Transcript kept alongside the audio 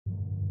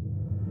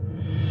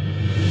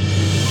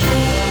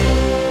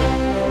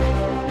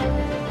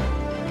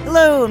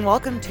Hello and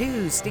welcome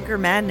to Stinker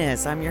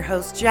Madness. I'm your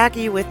host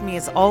Jackie. With me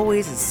as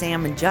always is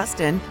Sam and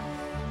Justin.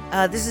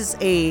 This is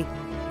a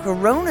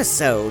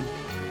Corona-sode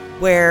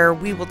where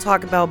we will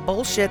talk about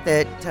bullshit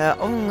that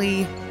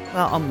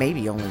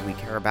maybe only we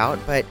care about,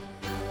 but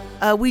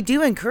we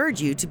do encourage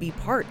you to be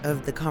part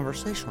of the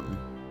conversation.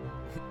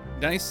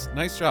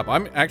 Nice job.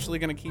 I'm actually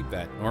going to keep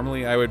that.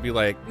 Normally I would be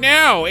like,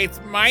 no,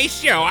 it's my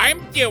show.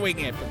 I'm doing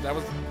it. But that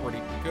was pretty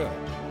good.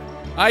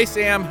 Hi,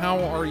 Sam. How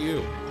are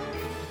you?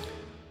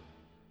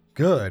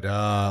 Good.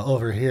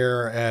 Over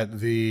here at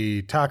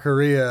the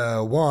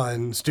Taqueria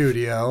 1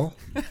 studio.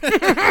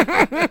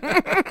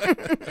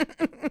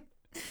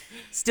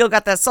 Still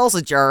got that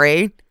salsa jar,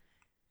 eh?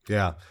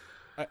 Yeah.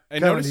 I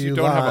noticed you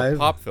don't have a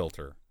pop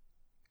filter.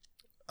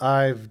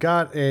 I've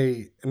got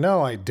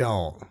No, I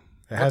don't.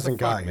 It hasn't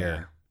got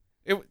here.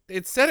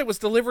 It said it was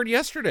delivered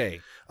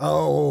yesterday.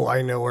 Oh,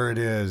 I know where it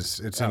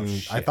is. It's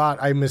I thought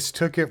I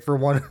mistook it for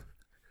one.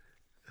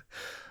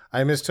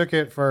 I mistook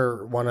it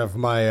for one of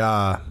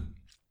my.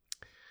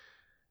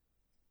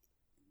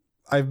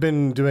 I've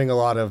been doing a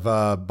lot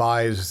of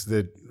buys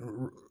that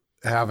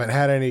haven't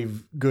had any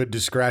good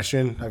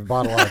discretion. I've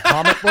bought a lot of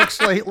comic books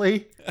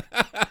lately.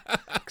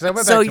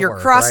 So you're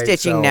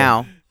cross-stitching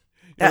now.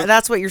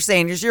 That's what you're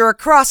saying, is you're a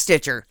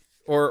cross-stitcher.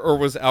 Or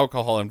was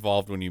alcohol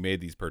involved when you made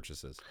these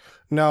purchases?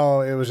 No,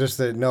 it was just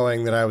that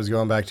knowing that I was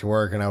going back to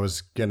work and I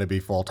was going to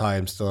be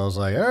full-time still, I was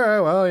like, all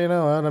right, well, you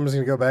know what? I'm just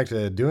going to go back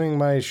to doing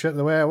my shit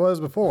the way I was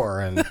before.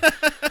 And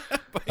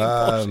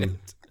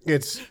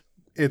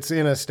it's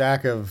in a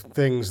stack of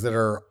things that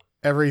are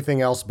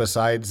everything else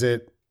besides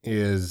it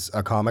is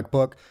a comic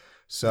book.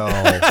 So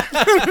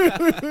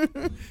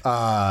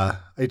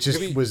it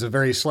just was a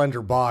very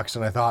slender box.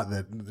 And I thought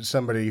that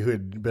somebody who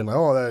had been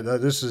like,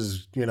 this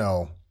is,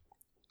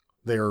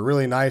 they were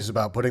really nice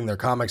about putting their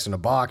comics in a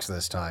box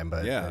this time,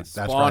 but that's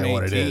probably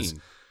what it is.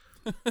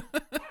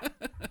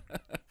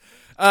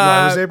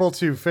 I was able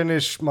to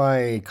finish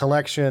my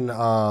collection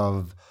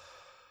of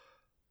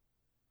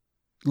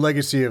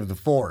Legacy of the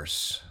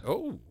Force.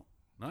 Oh,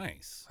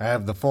 nice. I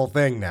have the full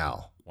thing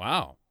now.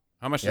 Wow.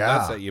 How much did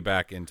that set you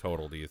back in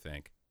total, do you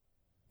think?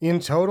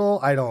 In total,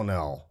 I don't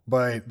know,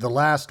 but the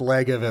last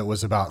leg of it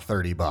was about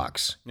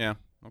 $30. Yeah.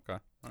 Okay.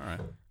 All right.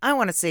 I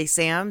want to say,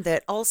 Sam,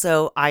 that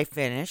also I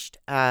finished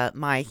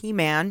my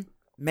He-Man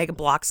Mega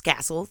Bloks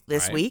Castle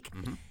this week.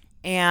 Mm-hmm.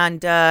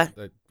 And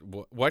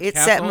what it's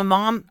castle? set my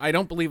mom. I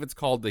don't believe it's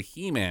called the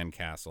He-Man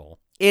Castle.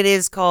 It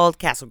is called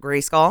Castle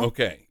Grayskull.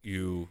 Okay.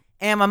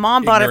 And my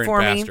mom bought it for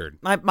bastard.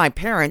 me. My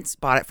parents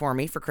bought it for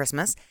me for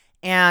Christmas.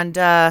 And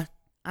I'm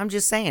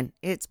just saying,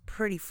 it's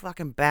pretty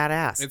fucking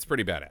badass. It's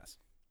pretty badass.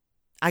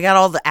 I got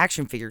all the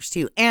action figures,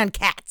 too, and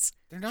cats.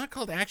 They're not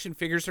called action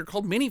figures. They're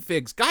called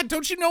minifigs. God,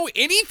 don't you know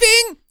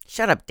anything?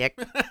 Shut up, Dick.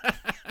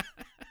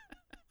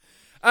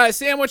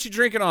 Sam, what you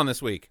drinking on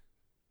this week?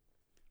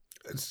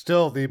 It's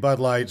still the Bud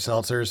Light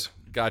seltzers.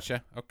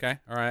 Gotcha. Okay.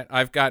 All right.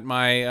 I've got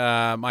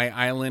my my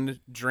island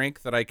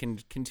drink that I can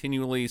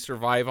continually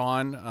survive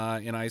on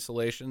in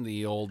isolation,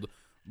 the old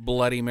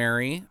Bloody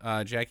Mary.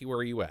 Jackie, where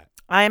are you at?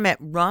 I am at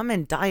rum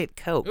and Diet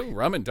Coke. Ooh,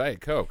 rum and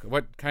Diet Coke.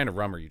 What kind of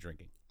rum are you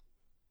drinking?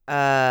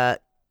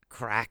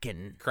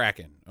 Kraken.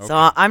 Okay. So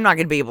I'm not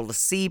going to be able to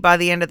see by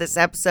the end of this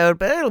episode,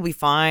 but it'll be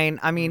fine.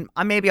 I mean,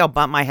 maybe I'll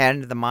bump my head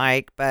into the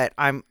mic, but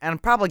I'm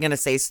probably going to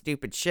say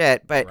stupid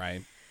shit. But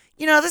right.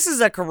 This is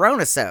a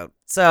Corona-sode,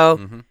 so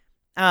mm-hmm.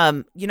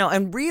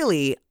 And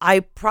really,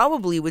 I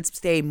probably would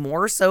stay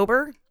more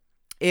sober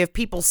if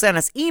people sent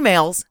us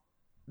emails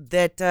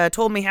that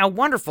told me how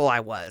wonderful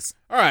I was.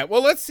 All right.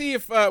 Well, let's see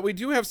if we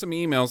do have some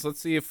emails. Let's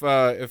see if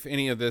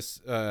any of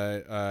this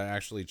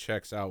actually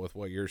checks out with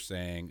what you're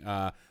saying.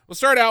 We'll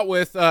start out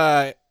with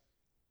a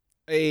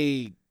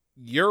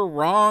 "You're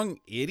wrong,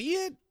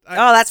 idiot."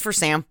 That's for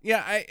Sam.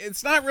 Yeah,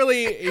 it's not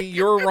really a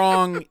 "You're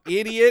wrong,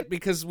 idiot"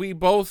 because we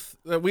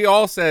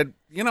all said,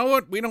 you know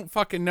what, we don't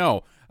fucking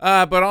know.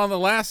 But on the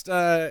last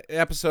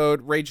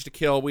episode, Rage to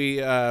Kill, we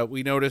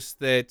noticed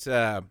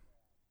that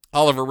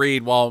Oliver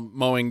Reed, while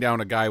mowing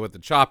down a guy with the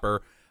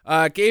chopper,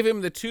 gave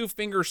him the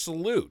 2-finger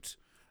salute.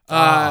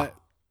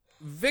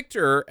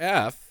 Victor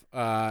F.,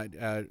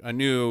 a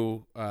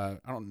new, I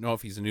don't know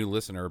if he's a new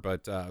listener,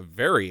 but a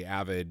very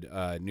avid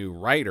new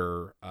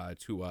writer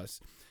to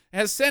us,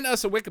 has sent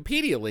us a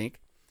Wikipedia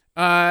link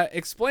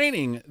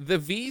explaining the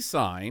V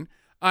sign.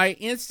 I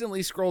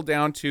instantly scrolled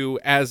down to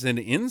as an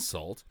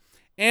insult,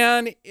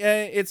 and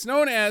it's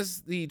known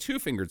as the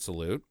 2-fingered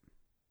salute,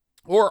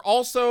 or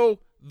also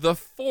the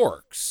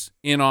forks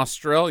in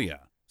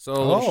Australia. So a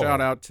little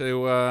shout out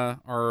to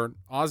our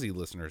Aussie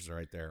listeners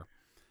right there.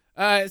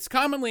 It's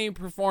commonly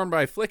performed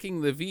by flicking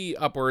the V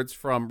upwards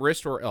from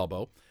wrist or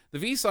elbow. The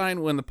V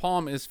sign, when the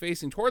palm is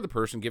facing toward the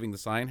person giving the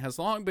sign, has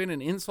long been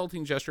an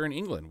insulting gesture in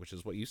England, which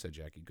is what you said,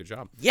 Jackie. Good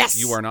job. Yes.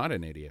 You are not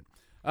an idiot.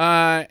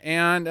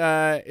 And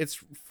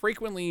it's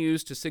frequently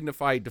used to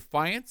signify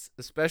defiance,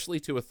 especially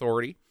to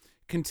authority,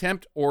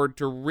 contempt, or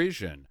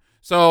derision.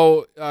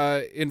 So,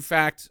 in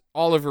fact,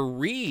 Oliver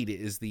Reed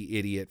is the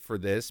idiot for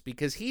this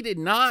because he did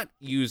not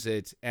use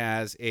it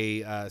as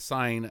a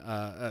sign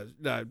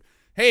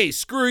hey,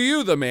 screw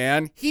you, the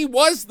man. He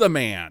was the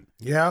man.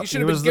 Yeah, he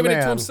should have been giving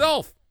it to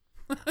himself.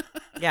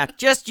 Yeah,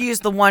 just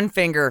use the one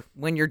finger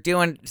when you're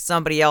doing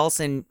somebody else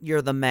and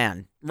you're the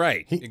man.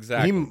 Right,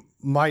 exactly. He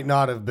might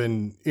not have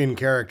been in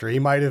character. He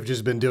might have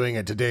just been doing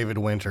it to David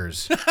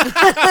Winters.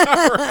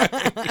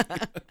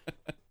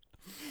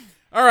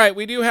 All right,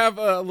 we do have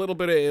a little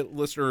bit of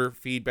listener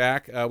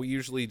feedback. We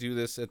usually do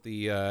this at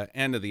the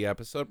end of the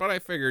episode, but I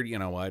figured, you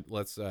know what,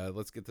 let's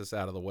get this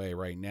out of the way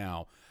right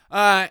now.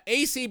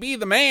 ACB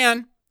the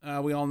man,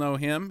 we all know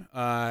him.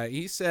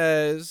 He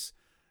says,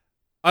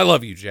 "I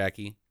love you,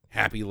 Jackie.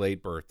 Happy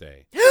late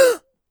birthday."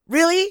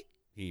 Really?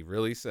 He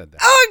really said that.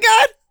 Oh my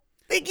God!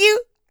 Thank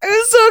you. I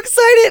was so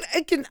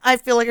excited. I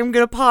feel like I'm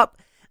gonna pop.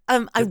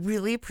 I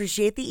really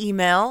appreciate the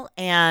email,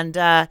 and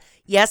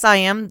yes, I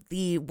am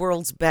the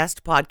world's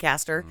best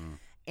podcaster,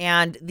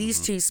 and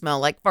these two smell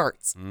like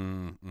farts.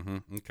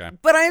 Okay.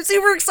 But I am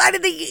super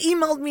excited that you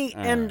emailed me,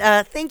 and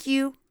thank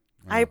you.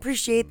 I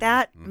appreciate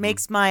that.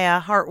 Makes my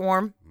heart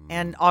warm,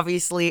 and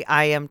obviously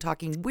I am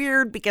talking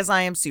weird because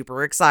I am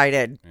super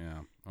excited.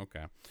 Yeah.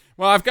 Okay.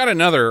 Well, I've got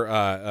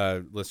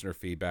another listener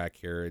feedback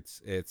here.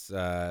 It's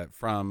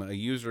from a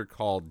user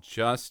called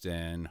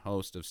Justin,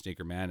 host of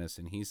Sneaker Madness,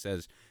 and he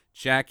says,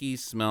 "Jackie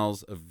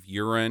smells of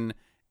urine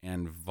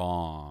and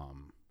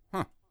vom."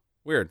 Huh.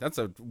 Weird. That's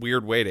a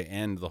weird way to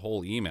end the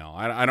whole email.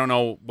 I don't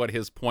know what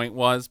his point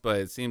was,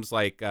 but it seems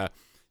like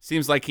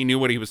he knew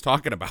what he was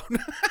talking about.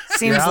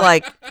 Seems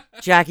like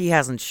Jackie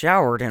hasn't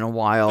showered in a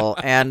while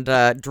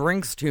and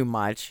drinks too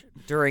much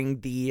during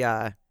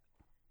the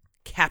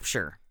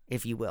capture,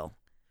 if you will.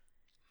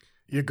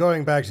 You're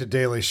going back to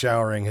daily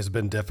showering has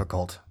been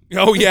difficult.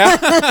 Oh, yeah?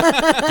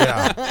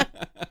 Yeah.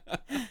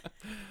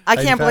 I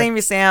can't blame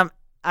you, Sam.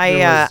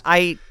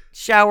 I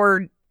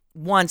showered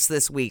once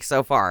this week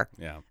so far.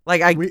 Yeah.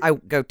 Like, I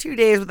go 2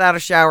 days without a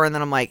shower, and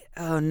then I'm like,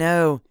 oh,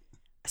 no.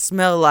 I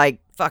smell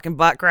like fucking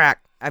butt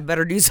crack. I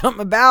better do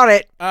something about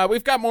it.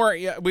 We've got more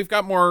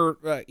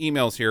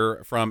emails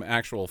here from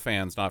actual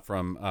fans, not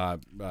from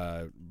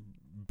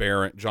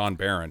John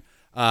Barron.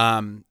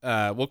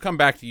 We'll come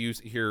back to you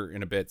here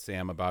in a bit,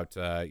 Sam, about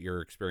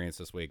your experience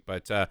this week.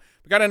 But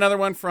we got another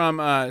one from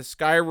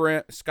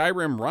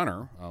Skyrim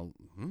Runner.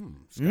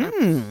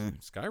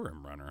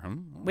 Skyrim Runner.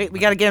 Wait, we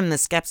got to get him the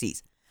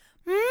skepsies.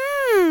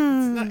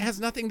 It has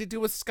nothing to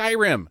do with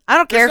Skyrim. I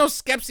don't care.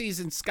 There's no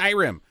skepsies in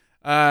Skyrim.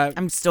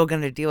 I'm still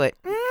going to do it.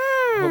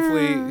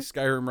 Hopefully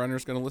Skyrim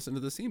Runner's going to listen to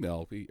this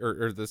email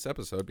or this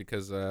episode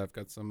because I've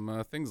got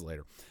some things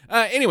later.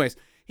 Anyways,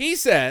 he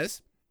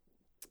says,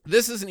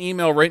 this is an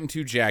email written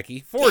to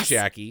Jackie,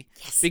 Jackie,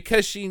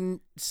 because she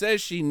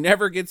says she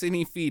never gets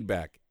any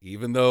feedback,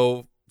 even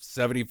though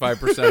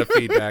 75% of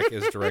feedback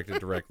is directed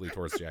directly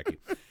towards Jackie.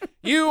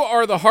 "You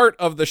are the heart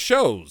of the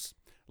shows.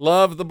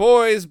 Love the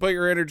boys, but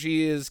your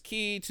energy is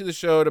key to the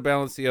show to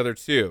balance the other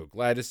two.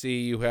 Glad to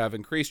see you have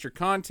increased your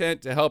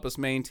content to help us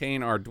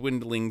maintain our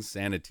dwindling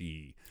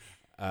sanity."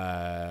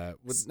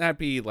 Would that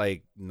be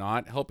like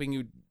not helping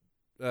you?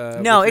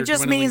 No, it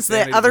just means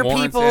that other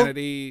people.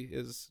 Insanity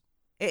is.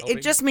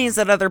 It just means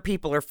that other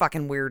people are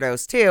fucking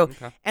weirdos too,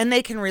 and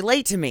they can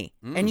relate to me.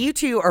 And you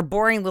two are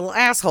boring little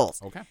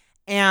assholes. Okay.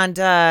 And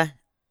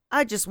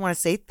I just want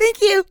to say thank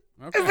you.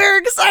 Okay. I'm very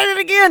excited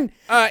again.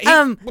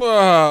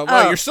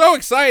 You're so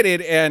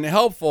excited and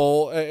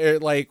helpful.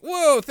 Like,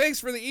 whoa, thanks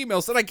for the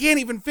emails that I can't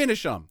even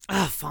finish them.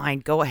 Oh, fine.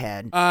 Go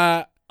ahead.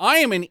 I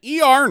am an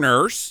ER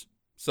nurse,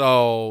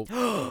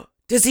 so.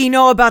 Does he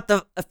know about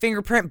the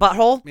fingerprint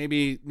butthole?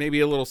 Maybe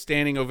a little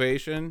standing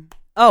ovation.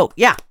 Oh,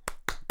 yeah.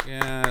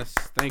 Yes,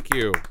 thank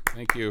you.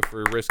 Thank you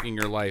for risking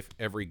your life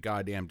every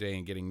goddamn day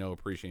and getting no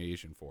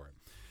appreciation for it.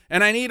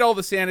 And I need all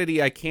the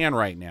sanity I can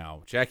right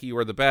now. Jackie, you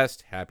are the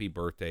best. Happy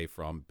birthday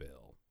from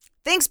Bill.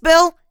 Thanks,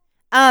 Bill.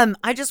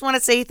 I just want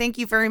to say thank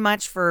you very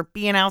much for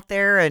being out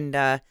there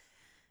and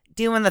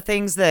doing the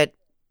things that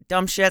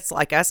dumb shits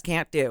like us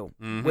can't do,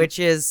 which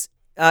is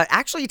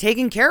actually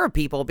taking care of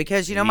people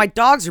because, you know, my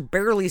dogs are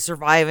barely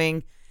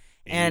surviving.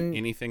 And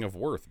anything of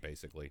worth,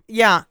 basically.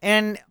 Yeah,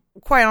 and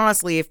quite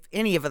honestly, if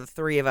any of the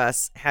three of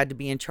us had to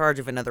be in charge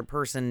of another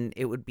person,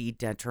 it would be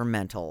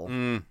detrimental.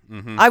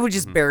 I would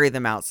just bury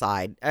them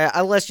outside.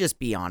 Let's just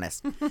be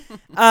honest.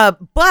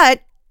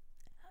 But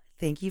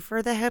thank you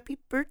for the happy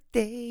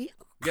birthday.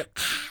 Yep.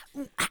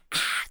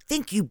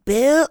 Thank you,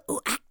 Bill.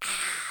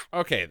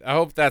 Okay, I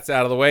hope that's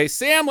out of the way.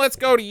 Sam, let's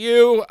go to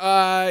you.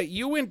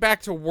 You went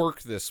back to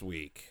work this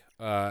week.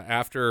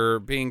 After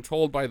being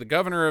told by the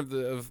governor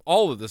of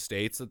all of the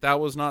states that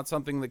was not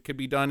something that could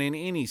be done in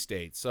any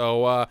state.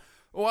 So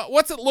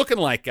what's it looking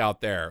like out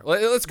there?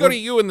 Let's go to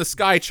you in the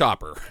Sky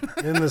Chopper.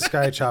 In the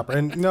Sky Chopper.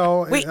 And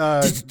no, wait.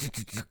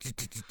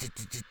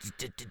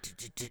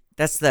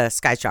 That's the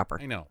Sky Chopper.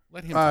 I know.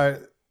 Let him talk.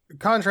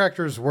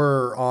 Contractors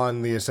were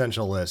on the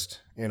essential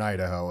list in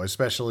Idaho,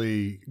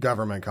 especially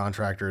government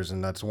contractors,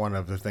 and that's one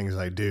of the things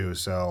I do.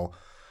 So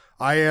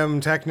I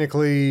am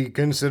technically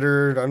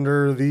considered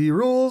under the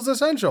rules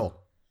essential.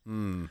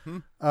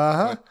 Question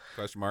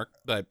mark.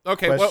 But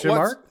okay,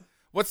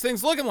 what's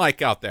things looking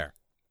like out there?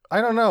 I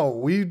don't know.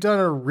 We've done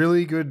a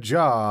really good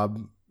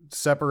job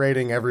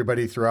separating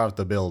everybody throughout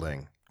the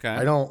building.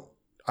 Okay.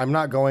 I'm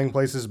not going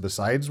places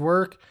besides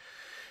work,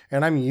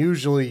 and I'm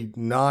usually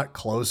not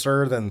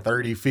closer than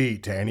 30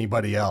 feet to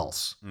anybody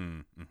else.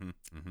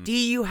 Do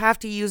you have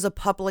to use a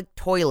public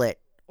toilet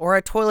or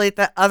a toilet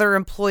that other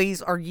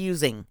employees are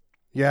using?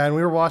 Yeah, and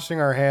we were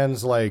washing our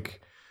hands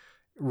like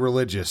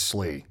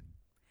religiously.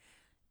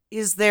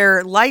 Is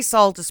there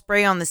Lysol to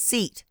spray on the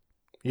seat?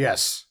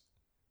 Yes.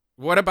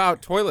 What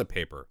about toilet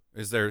paper?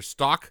 Is there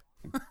stock?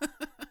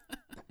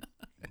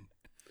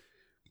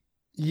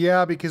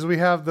 Yeah, because we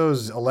have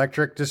those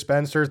electric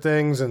dispenser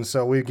things, and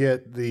so we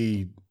get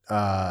the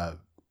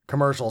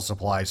commercial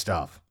supply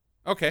stuff.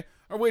 Okay,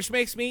 which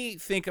makes me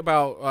think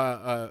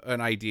about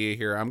an idea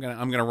here. I'm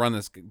gonna run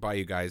this by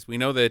you guys. We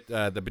know that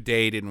the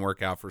bidet didn't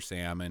work out for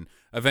Sam, and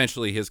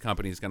eventually his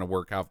company is gonna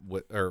work out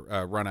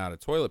run out of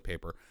toilet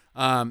paper.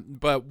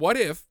 But what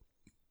if?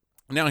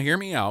 Now, hear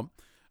me out.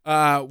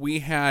 We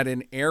had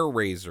an air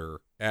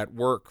razor at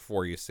work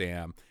for you,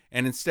 Sam,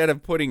 and instead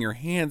of putting your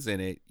hands in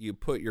it, you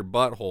put your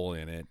butthole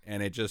in it,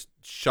 and it just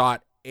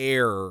shot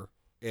air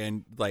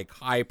and like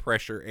high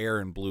pressure air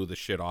and blew the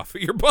shit off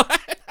of your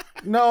butt.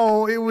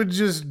 No, it would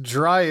just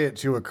dry it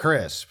to a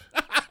crisp.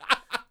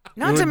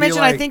 Not to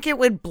mention, I think it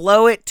would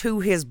blow it to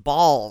his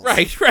balls.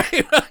 Right.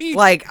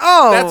 Like,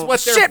 oh, that's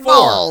what they're shit for.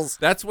 balls.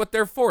 That's what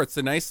they're for. It's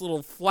a nice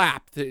little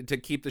flap to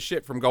keep the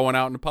shit from going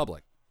out in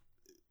public.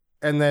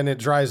 And then it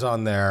dries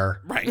on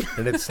there. Right.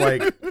 And it's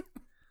like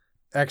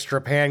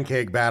extra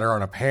pancake batter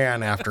on a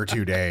pan after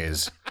 2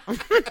 days.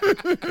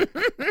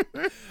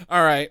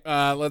 All right,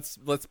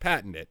 let's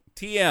patent it.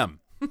 TM.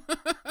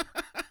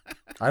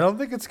 I don't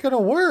think it's going to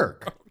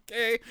work.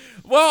 Okay.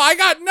 Well, I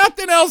got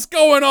nothing else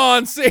going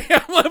on,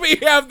 Sam. Let me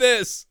have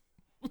this.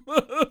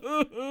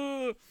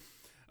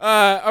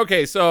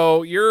 Okay,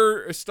 so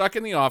you're stuck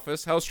in the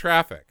office. How's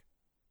traffic?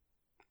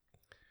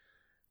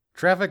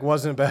 Traffic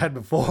wasn't bad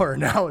before.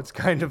 Now it's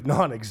kind of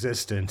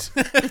non-existent.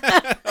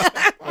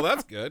 Well,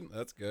 that's good.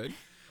 That's good.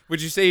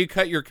 Would you say you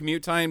cut your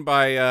commute time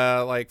by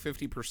like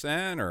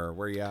 50%, or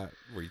where you at?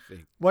 Where you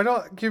think? Why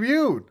not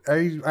commute?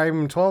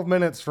 I'm 12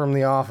 minutes from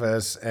the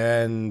office,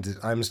 and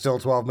I'm still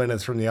 12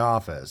 minutes from the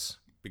office.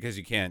 Because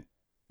you can't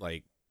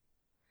like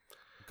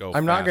go.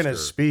 I'm not going to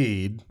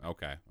speed.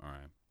 Okay. All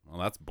right. Well,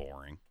 that's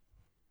boring.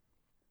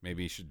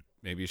 Maybe you should.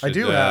 I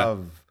do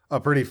have a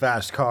pretty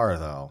fast car,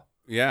 though.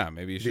 Yeah.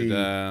 Maybe you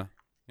should.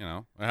 You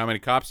know, how many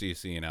cops are you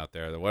seeing out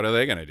there? What are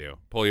they going to do?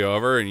 Pull you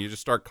over and you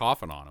just start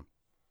coughing on them?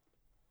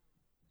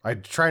 I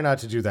try not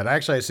to do that.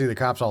 Actually, I see the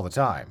cops all the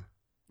time.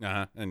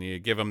 And you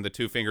give them the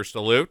 2-finger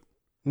salute?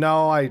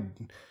 No, I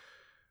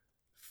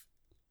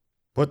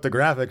put the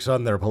graphics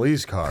on their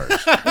police cars.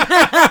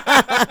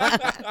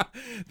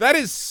 That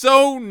is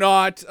so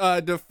not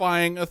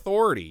defying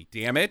authority,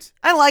 damn it.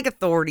 I like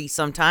authority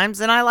sometimes,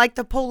 and I like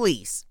the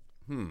police.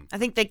 I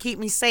think they keep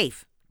me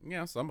safe.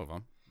 Yeah, some of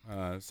them.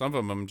 Some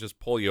of them just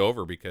pull you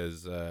over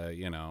because,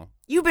 you know.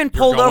 You've been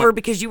pulled over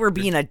because you were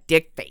being a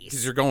dick face.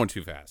 Because you're going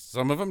too fast.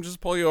 Some of them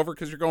just pull you over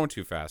because you're going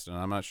too fast, and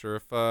I'm not sure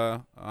if, I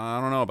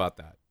don't know about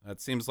that.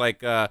 That seems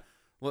like a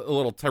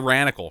little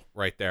tyrannical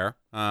right there.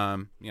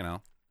 You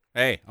know,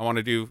 hey, I want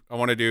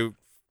to do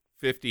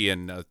 50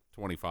 and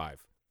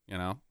 25, you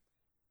know?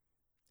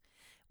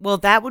 Well,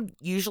 that would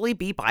usually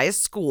be by a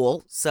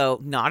school, so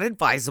not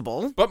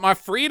advisable. But my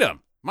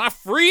freedom.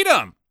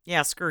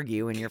 Yeah, screw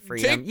you and your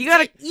freedom. You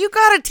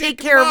gotta take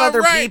care of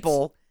other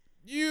people.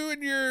 You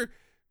and your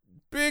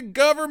big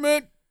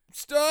government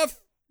stuff,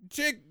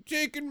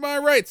 taking my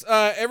rights.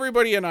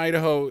 Everybody in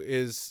Idaho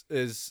is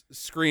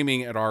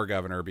screaming at our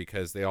governor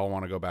because they all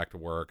want to go back to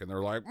work, and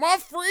they're like, "My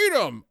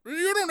freedom!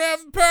 You don't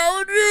have the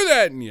power to do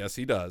that." And yes,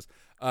 he does.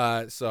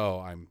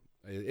 So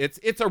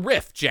it's a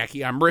riff,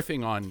 Jackie. I'm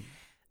riffing on.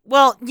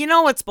 Well, you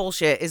know what's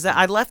bullshit is that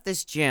I left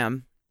this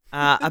gym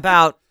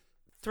about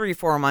 3 or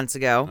 4 months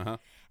ago. Uh-huh.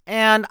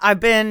 And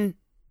I've been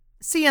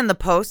seeing the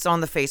posts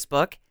on the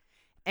Facebook,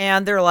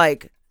 and they're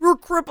like, "We're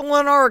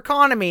crippling our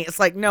economy."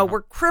 It's like, no,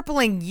 we're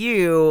crippling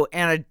you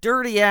and a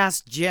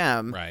dirty-ass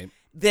gym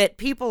that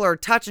people are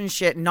touching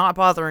shit and not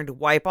bothering to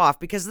wipe off,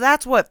 because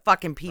that's what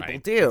fucking people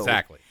do.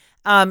 Exactly.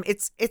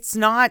 It's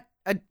not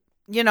a,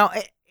 you know,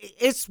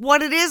 it's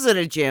what it is at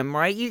a gym,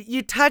 right?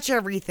 You touch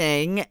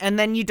everything, and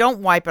then you don't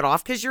wipe it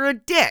off because you're a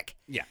dick.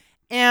 Yeah.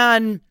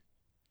 And,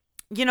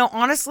 you know,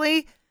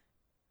 honestly,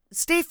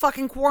 stay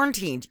fucking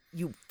quarantined,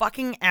 you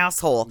fucking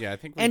asshole. Yeah, I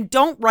think. And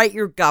don't write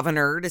your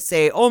governor to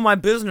say, "Oh, my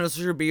business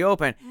should be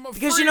open."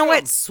 Because you know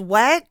what?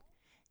 Sweat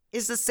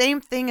is the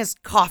same thing as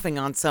coughing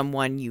on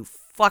someone, you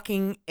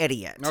fucking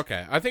idiot.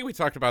 Okay, I think we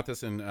talked about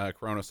this in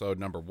Coronosode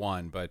number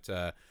 1, but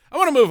I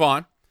want to move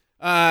on.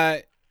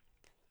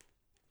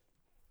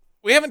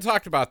 We haven't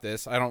talked about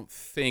this, I don't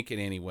think, in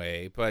any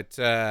way, but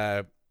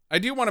I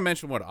do want to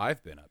mention what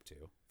I've been up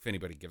to, if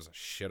anybody gives a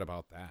shit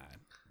about that.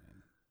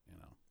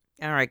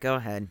 All right, go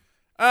ahead.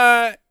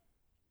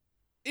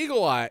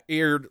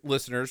 Eagle-eared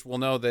listeners will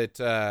know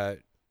that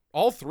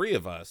all three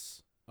of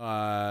us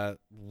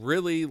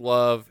really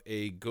love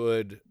a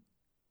good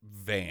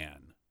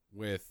van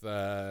with,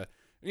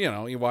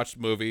 you watch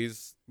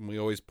movies, and we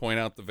always point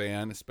out the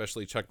van,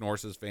 especially Chuck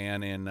Norris's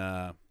van in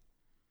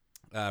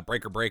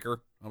Breaker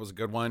Breaker. That was a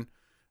good one.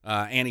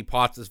 Annie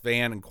Potts'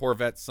 van in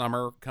Corvette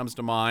Summer comes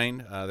to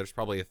mind. There's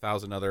probably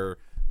 1,000 other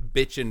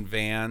bitchin'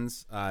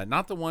 vans.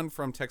 Not the one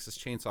from Texas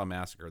Chainsaw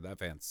Massacre. That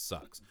van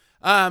sucks.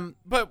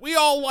 But we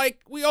all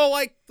like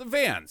the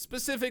van,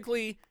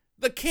 specifically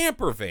the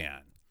camper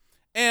van.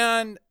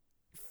 And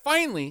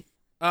finally,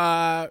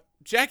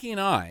 Jackie and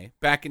I,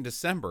 back in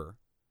December,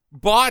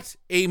 bought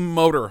a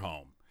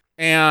motorhome.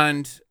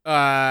 And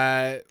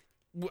I've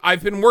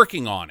been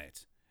working on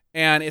it.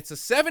 And it's a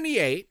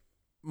 78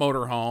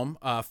 motorhome,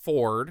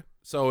 Ford.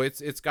 So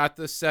it's got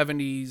the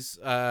 70s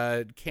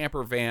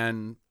camper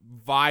van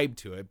vibe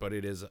to it, but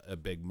it is a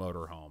big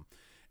motorhome.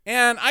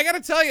 And I got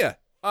to tell you,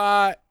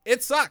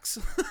 it sucks.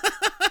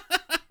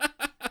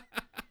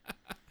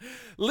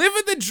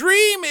 Living the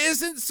dream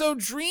isn't so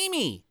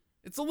dreamy.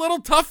 It's a little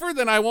tougher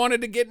than I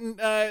wanted to get in,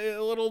 a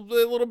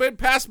little bit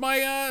past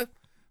my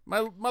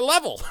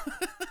level.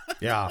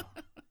 Yeah.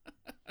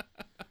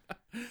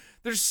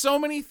 There's so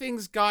many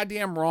things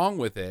goddamn wrong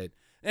with it.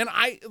 And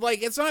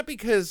it's not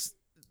because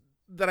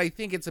that I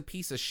think it's a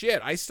piece of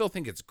shit. I still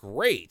think it's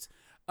great.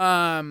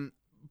 I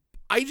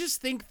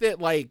just think that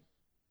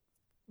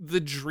the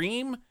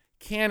dream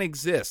can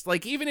exist.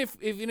 Even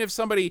if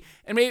somebody,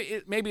 and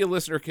maybe a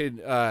listener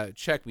could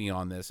check me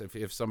on this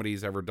if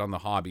somebody's ever done the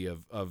hobby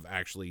of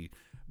actually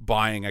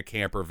buying a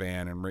camper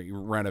van and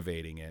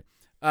renovating it.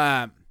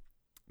 But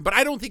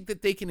I don't think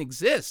that they can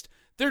exist.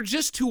 They're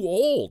just too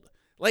old.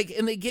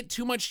 And they get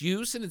too much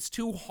use, and it's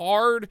too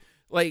hard.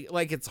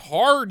 It's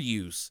hard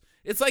use.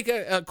 It's like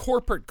a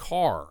corporate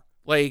car,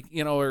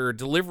 or a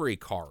delivery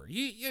car.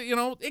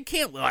 It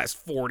can't last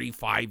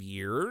 45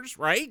 years,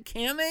 right?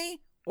 Can they?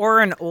 Or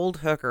an old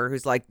hooker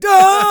who's like,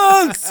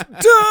 dance,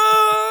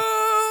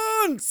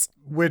 dance!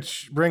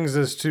 Which brings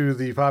us to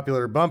the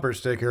popular bumper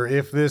sticker,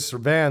 if this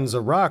van's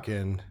a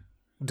rockin',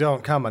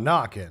 don't come a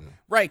knockin'.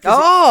 Right.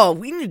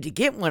 We need to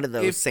get one of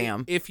those,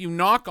 Sam. If you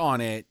knock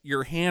on it,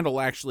 your hand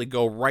will actually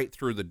go right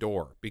through the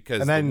door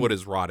because the wood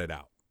is rotted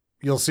out.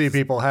 You'll see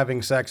people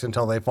having sex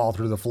until they fall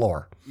through the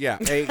floor. Yeah.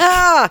 Hey,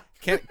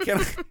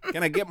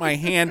 can I get my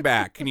hand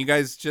back? Can you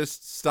guys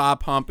just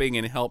stop humping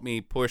and help me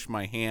push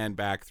my hand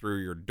back through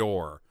your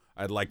door?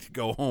 I'd like to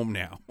go home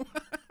now.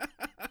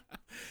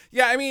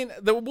 Yeah, I mean,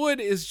 the wood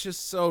is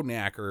just so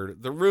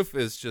knackered. The roof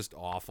is just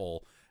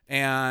awful.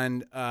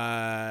 And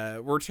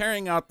we're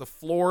tearing out the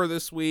floor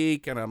this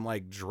week, and I'm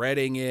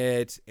dreading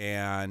it.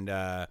 And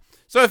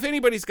so if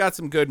anybody's got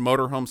some good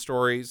motorhome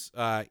stories,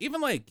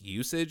 even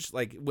usage,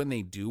 when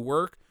they do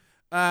work,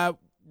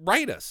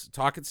 write us,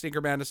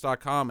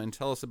 talk@stinkermadness.com, and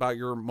tell us about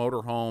your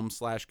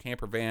motorhome /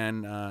 camper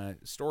van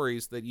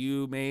stories that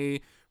you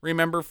may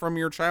remember from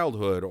your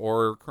childhood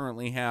or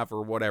currently have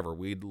or whatever.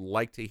 We'd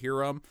like to hear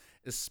them,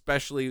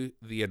 especially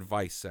the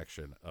advice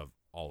section of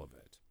all of it.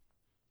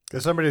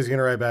 Because somebody's going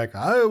to write back,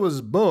 I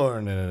was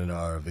born in an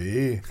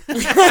RV.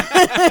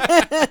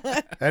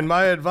 And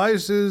my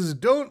advice is,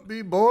 don't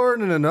be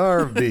born in an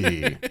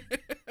RV.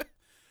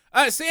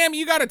 Sam,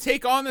 you got a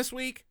take on this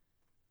week?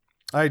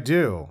 I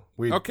do.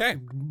 We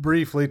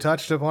briefly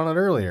touched upon it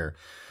earlier.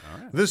 All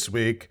right. This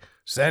week,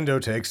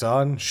 Sando takes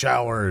on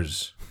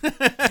showers.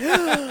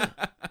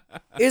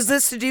 Is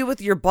this to do with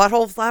your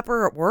butthole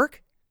flapper at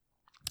work?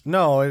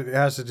 No, it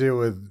has to do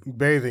with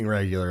bathing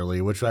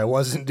regularly, which I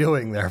wasn't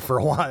doing there for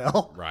a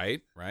while.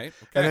 Right. Okay.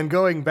 And then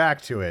going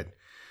back to it.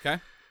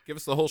 Okay. Give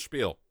us the whole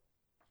spiel.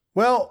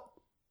 Well,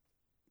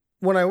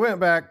 when I went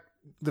back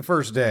the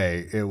first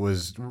day,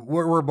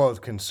 we're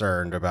both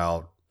concerned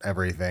about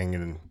everything.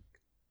 And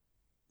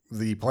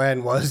the plan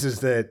is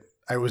that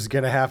I was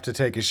going to have to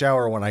take a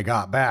shower when I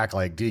got back,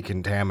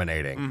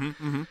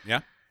 decontaminating.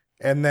 Yeah.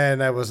 And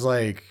then I was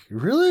like,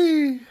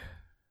 really?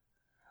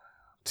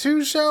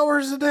 2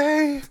 showers a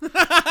day?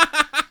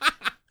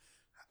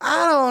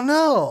 I don't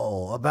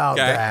know about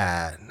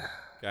that.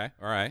 Okay,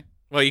 all right.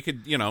 Well, you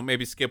could,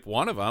 maybe skip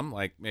one of them,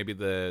 maybe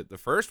the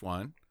first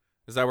one.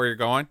 Is that where you're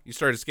going? You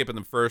started skipping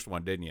the first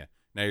one, didn't you?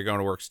 Now you're going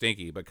to work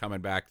stinky, but coming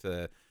back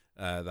to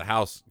the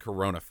house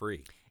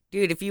corona-free.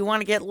 Dude, if you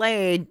want to get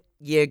laid,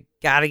 you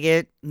got to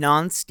get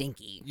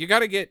non-stinky. You got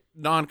to get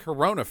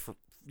non-corona.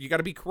 You got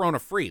to be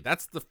corona-free.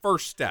 That's the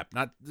first step.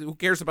 Not who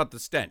cares about the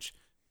stench.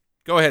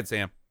 Go ahead,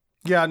 Sam.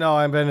 Yeah, no,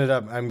 I've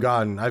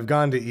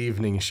gone to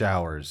evening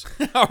showers.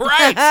 All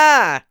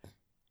right.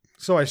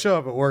 So I show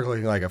up at work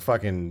looking like a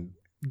fucking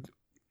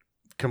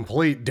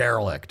complete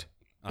derelict.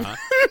 Uh-huh.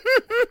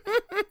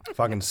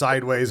 Fucking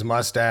sideways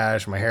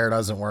mustache. My hair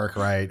doesn't work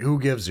right. Who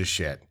gives a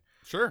shit?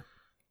 Sure.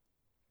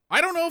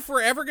 I don't know if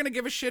we're ever going to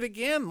give a shit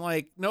again.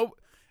 No,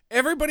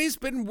 everybody's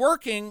been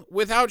working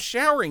without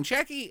showering.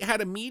 Jackie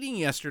had a meeting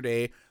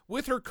yesterday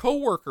with her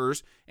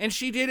coworkers, and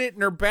she did it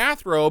in her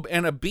bathrobe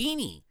and a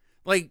beanie.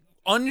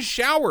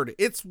 Unshowered.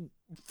 It's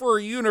for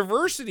a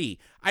university.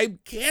 I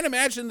can't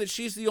imagine that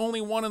she's the only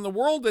one in the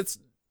world that's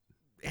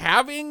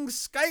having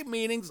Skype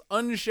meetings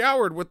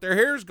unshowered with their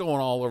hairs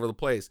going all over the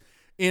place.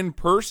 In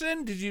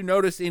person, did you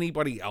notice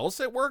anybody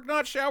else at work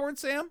not showered,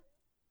 Sam?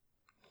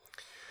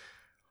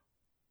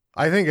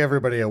 I think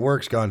everybody at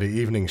work's gone to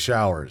evening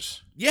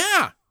showers.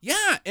 Yeah.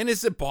 And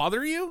does it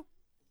bother you?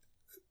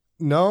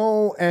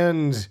 No,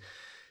 and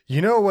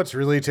you know what's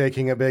really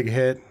taking a big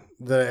hit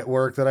at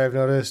work that I've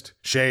noticed?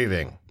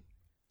 Shaving.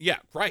 Yeah,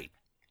 right.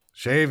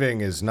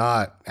 Shaving is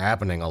not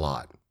happening a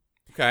lot.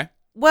 Okay.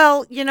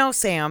 Well,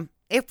 Sam,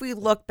 if we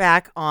look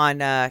back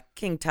on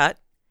King Tut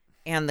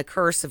and the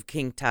curse of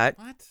King Tut.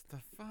 What the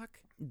fuck?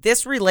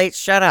 This relates,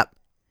 shut up.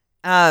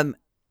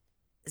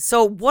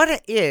 So what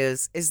it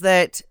is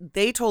that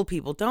they told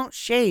people don't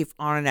shave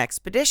on an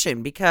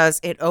expedition because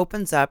it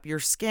opens up your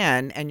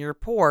skin and your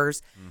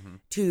pores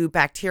to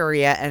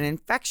bacteria and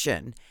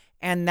infection,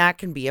 and that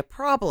can be a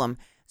problem.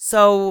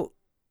 So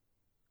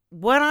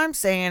what I'm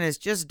saying is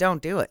just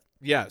don't do it.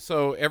 Yeah,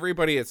 so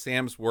everybody at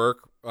Sam's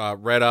work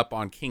read up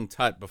on King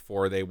Tut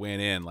before they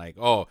went in. Like,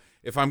 oh,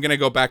 if I'm going to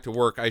go back to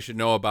work, I should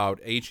know about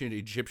ancient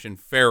Egyptian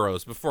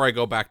pharaohs before I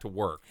go back to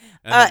work.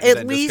 And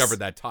then discovered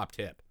that top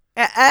tip.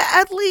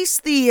 At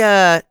least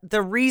the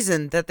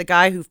reason that the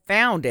guy who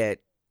found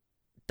it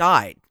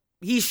died.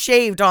 He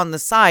shaved on the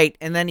site,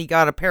 and then he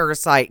got a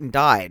parasite and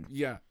died.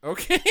 Yeah,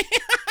 okay.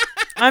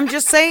 I'm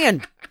just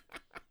saying,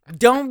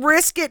 don't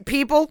risk it,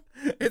 people.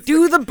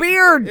 Do the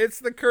beard. It's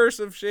the curse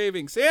of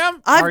shaving.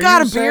 Sam? I've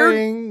got a beard. Are you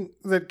saying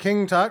that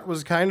King Tut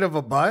was kind of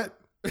a butt?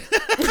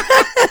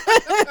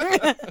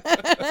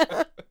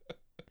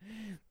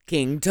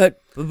 King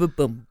Tut, bum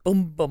bum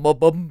bum bum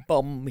bum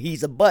bum.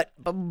 He's a butt,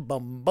 bum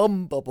bum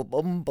bum bum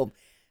bum bum.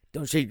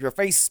 Don't shave your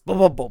face,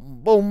 bum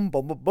bum bum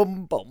bum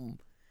bum bum.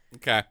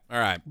 Okay, all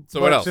right.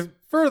 So what else? To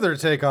further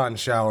take on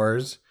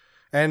showers,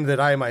 and that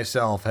I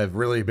myself have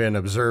really been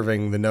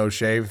observing the no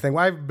shave thing.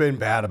 I've been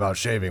bad about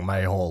shaving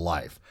my whole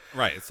life.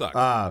 Right, it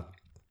sucks.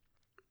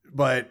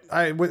 But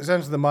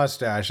since the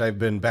mustache, I've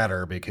been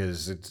better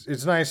because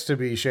it's nice to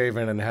be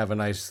shaven and have a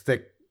nice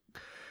thick,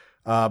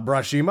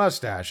 brushy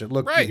mustache. It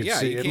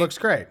looks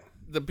great.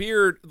 The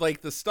beard,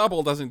 like the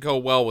stubble, doesn't go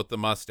well with the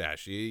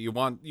mustache. You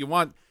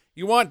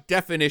want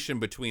definition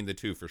between the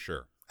two for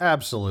sure.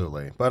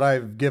 Absolutely, but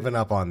I've given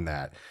up on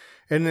that.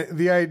 And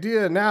the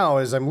idea now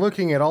is I'm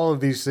looking at all of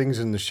these things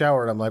in the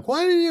shower, and I'm like,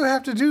 why do you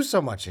have to do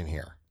so much in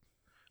here?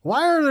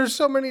 Why are there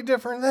so many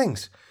different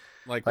things?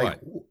 Like what?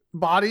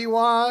 Body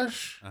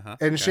wash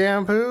and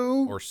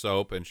shampoo. Or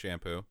soap and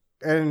shampoo.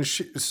 And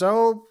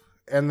soap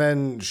and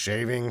then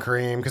shaving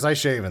cream, because I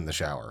shave in the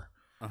shower.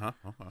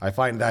 I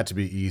find that to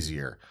be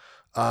easier.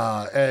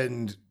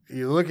 And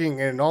you're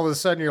looking, and all of a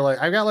sudden you're like,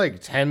 I've got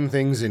like 10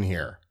 things in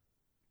here.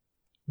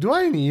 Do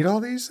I need all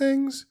these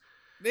things?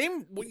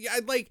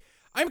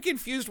 I'm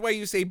confused why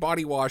you say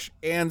body wash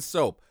and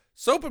soap.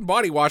 Soap and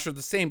body wash are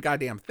the same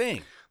goddamn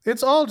thing.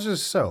 It's all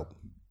just soap.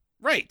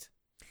 Right.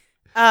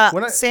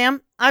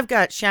 Sam, I've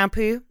got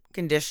shampoo,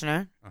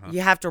 conditioner.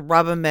 You have to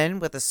rub them in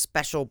with a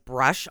special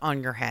brush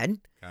on your head.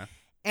 Okay.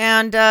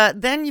 And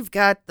then you've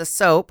got the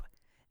soap,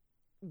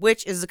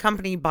 which is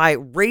accompanied by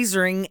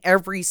razoring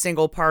every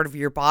single part of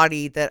your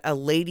body that a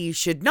lady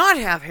should not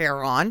have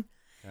hair on.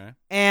 Okay.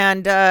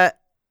 And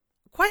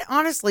quite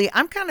honestly,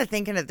 I'm kind of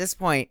thinking at this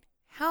point,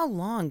 how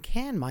long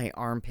can my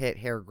armpit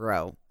hair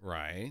grow?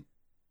 Right.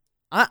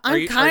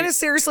 I'm kind of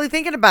seriously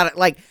thinking about it.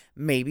 Like,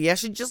 maybe I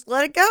should just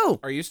let it go.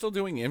 Are you still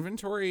doing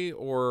inventory,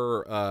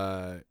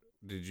 or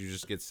did you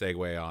just get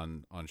segue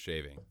on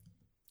shaving?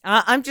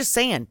 I'm just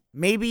saying,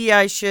 maybe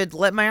I should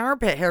let my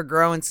armpit hair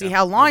grow and see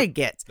how long it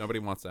gets. Nobody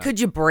wants that. Could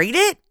you braid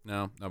it?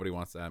 No, nobody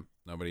wants that.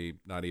 Nobody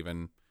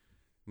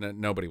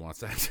wants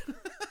that.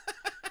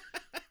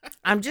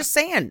 I'm just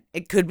saying,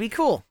 it could be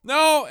cool.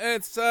 No,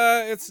 it's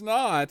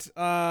not.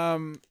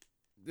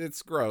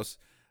 It's gross.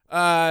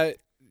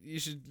 You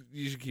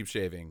should keep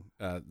shaving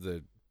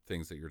the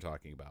things that you're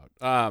talking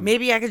about.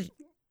 Maybe I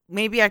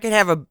could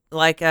have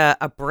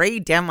a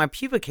braid down my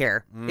pubic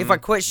hair. If I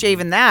quit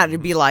shaving that,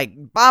 it'd be like,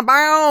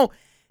 bow.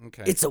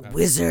 Okay. It's a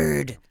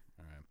wizard.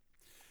 All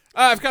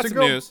right. I've got some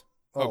news.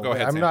 Go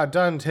ahead, I'm Sam. not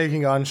done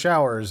taking on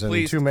showers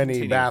and too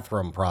many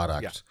bathroom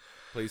products. Yeah.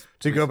 Please.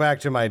 Go back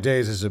to my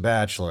days as a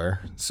bachelor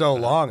so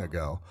long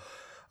ago,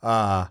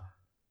 I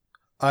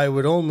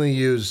would only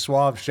use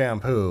Suave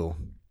shampoo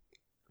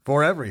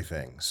for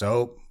everything.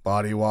 Soap,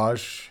 body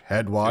wash,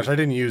 head wash. I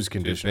didn't use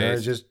conditioner.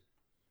 Just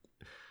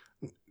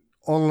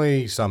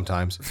only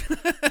sometimes.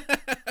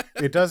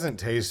 It doesn't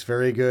taste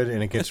very good,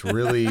 and it gets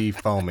really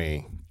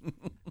foamy.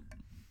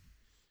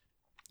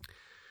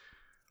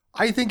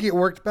 I think it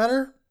worked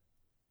better.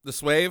 The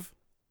Suave?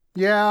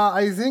 Yeah,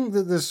 I think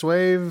that the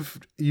Suave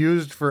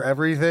used for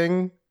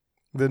everything,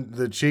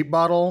 the cheap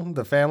bottle,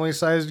 the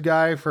family-sized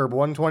guy for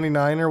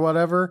 $129 or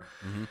whatever,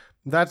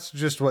 that's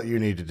just what you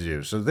need to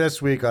do. So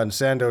this week on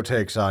Sando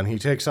Takes On, he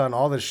takes on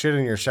all the shit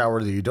in your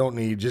shower that you don't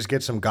need. Just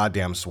get some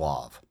goddamn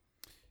Suave.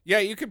 Yeah,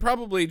 you could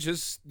probably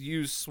just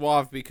use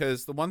Suave,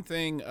 because the one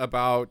thing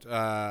about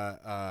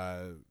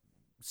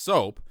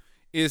soap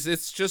is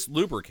it's just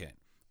lubricant.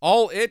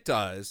 All it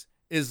does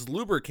is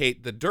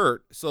lubricate the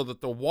dirt so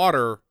that the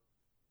water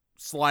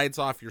slides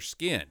off your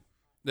skin.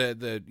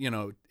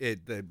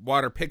 The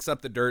water picks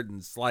up the dirt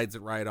and slides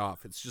it right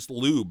off. It's just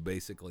lube,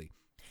 basically.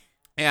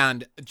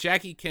 And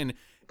Jackie can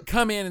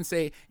come in and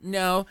say,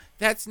 no,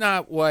 that's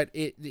not what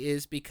it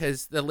is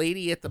because the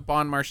lady at the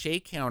Bon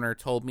Marché counter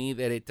told me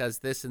that it does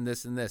this and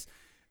this and this.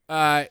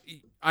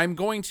 I'm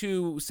going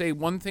to say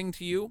one thing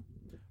to you.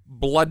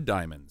 Blood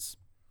diamonds.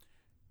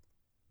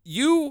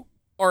 You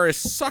are a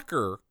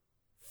sucker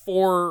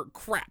for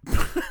crap.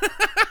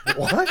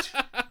 What?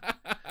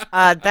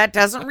 That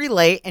doesn't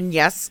relate. And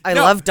yes, I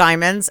love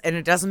diamonds, and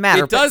it doesn't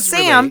matter. It does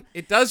Sam, relate.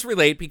 It does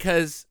relate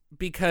because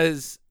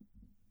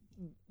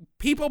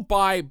people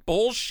buy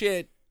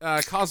bullshit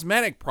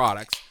cosmetic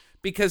products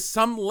because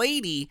some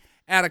lady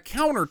at a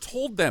counter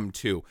told them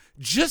to.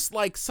 Just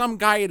like some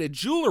guy at a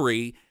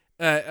jewelry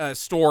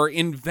store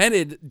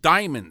invented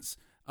diamonds.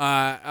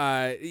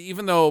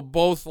 Even though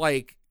both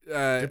like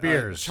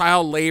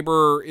child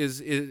labor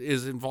is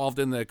involved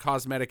in the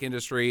cosmetic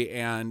industry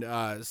and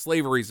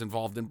slavery is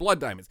involved in blood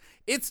diamonds.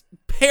 It's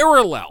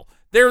parallel.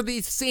 They're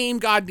the same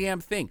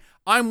goddamn thing.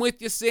 I'm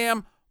with you,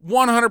 Sam.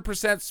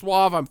 100%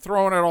 suave. I'm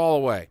throwing it all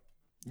away.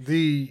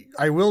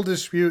 I will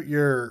dispute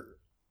your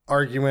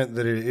argument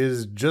that it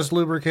is just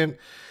lubricant.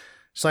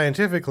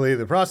 Scientifically,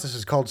 the process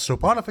is called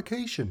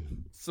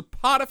saponification.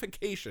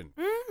 Saponification.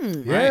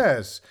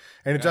 Yes,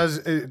 and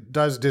it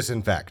does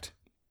disinfect.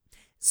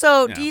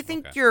 So, do you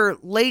think your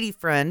lady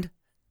friend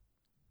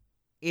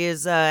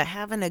is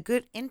having a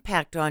good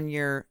impact on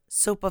your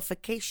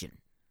soapification?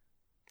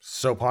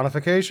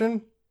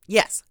 Saponification?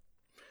 Yes.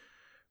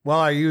 Well,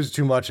 I use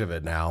too much of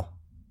it now.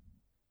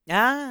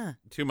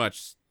 Too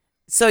much.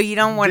 So you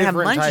don't want to have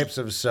different types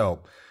of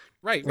soap.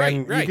 Right.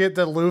 You get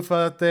the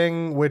loofah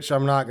thing, which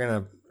I'm not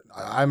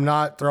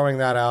throwing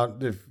that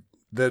out. If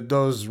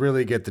those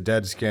really get the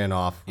dead skin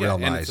off real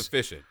nice. And it's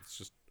efficient.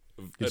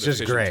 It's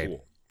just great.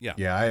 Tool. Yeah.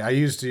 Yeah, I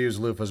used to use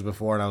loofahs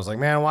before, and I was like,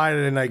 man, why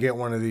didn't I get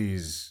one of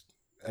these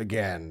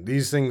again?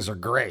 These things are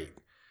great.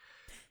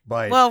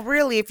 But well,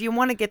 really, if you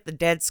want to get the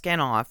dead skin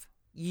off,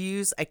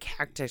 use a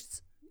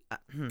cactus.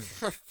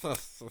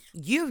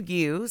 You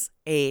use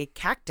a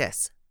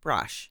cactus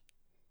brush.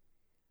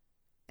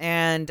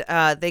 And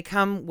they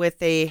come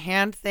with a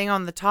hand thing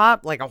on the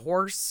top, like a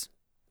horse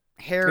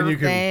hair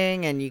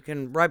thing, and you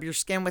can rub your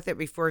skin with it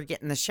before you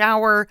get in the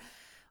shower.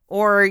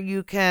 Or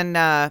you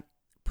can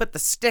put the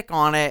stick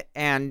on it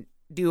and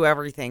do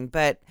everything.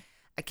 But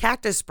a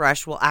cactus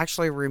brush will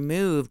actually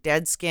remove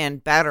dead skin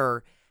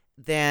better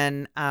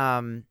than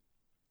a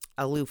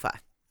loofah.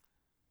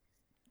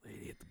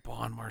 Lady at the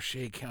Bon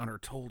Marché counter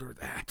told her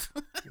that.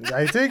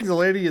 I think the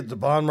lady at the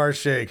Bon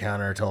Marché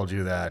counter told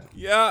you that.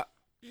 Yeah,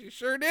 she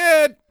sure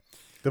did.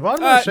 The Bon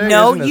Marché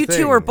no, isn't a you thing,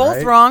 two are both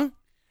right? wrong.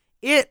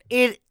 It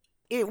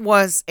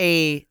was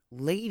a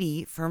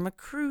lady from a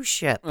cruise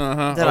ship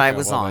that I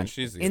was on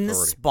in the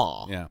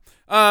spa. Yeah.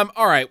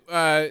 All right.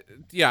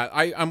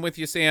 I'm with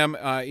you, Sam.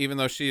 Even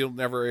though she'll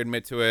never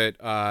admit to it,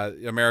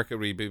 America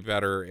would be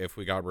better if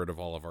we got rid of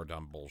all of our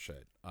dumb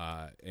bullshit,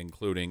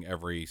 including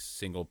every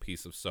single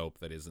piece of soap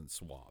that isn't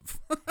suave.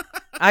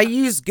 I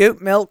use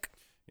goat milk.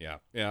 Yeah.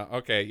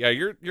 Okay. Yeah,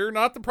 you're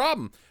not the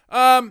problem.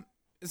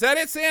 Is that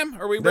it,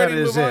 Sam? Are we ready to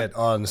move on? That is it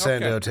on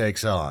Sando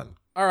Takes On.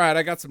 All right,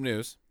 I got some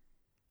news.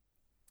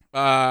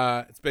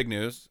 It's big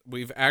news.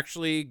 We've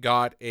actually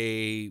got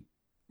it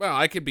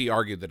could be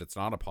argued that it's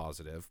not a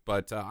positive,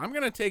 but I'm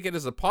going to take it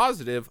as a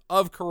positive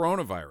of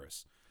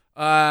coronavirus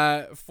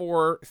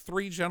for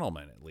 3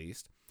 gentlemen, at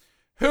least,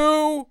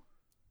 who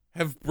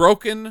have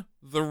broken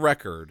the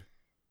record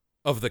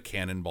of the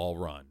Cannonball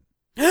Run.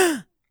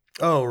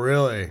 Oh,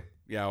 really?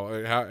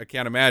 Yeah, I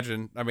can't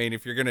imagine. I mean,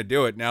 if you're going to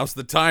do it, now's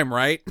the time,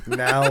 right?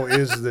 Now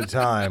is the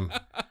time.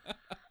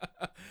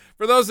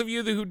 For those of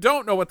you who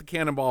don't know what the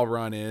Cannonball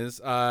Run is,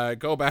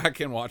 go back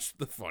and watch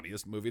the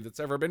funniest movie that's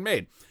ever been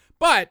made.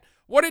 But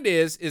what it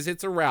is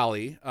it's a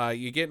rally.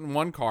 You get in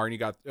one car and you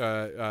got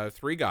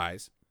 3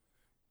 guys,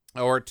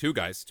 or 2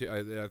 guys.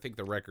 I think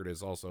the record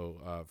is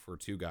also for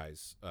 2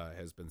 guys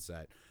has been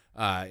set,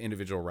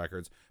 individual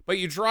records. But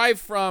you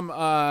drive from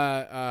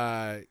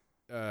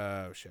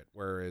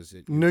where is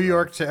it? New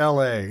York to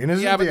L.A. And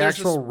isn't the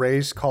actual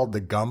race called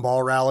the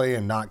Gumball Rally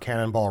and not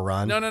Cannonball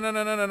Run?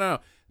 No.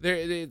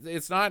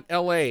 It's not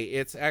L.A.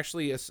 It's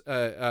actually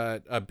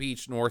a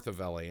beach north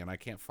of L.A. and I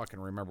can't fucking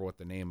remember what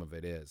the name of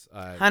it is.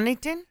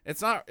 Huntington?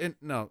 It's not.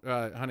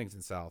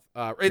 Huntington South.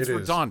 It's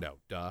Redondo.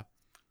 Duh.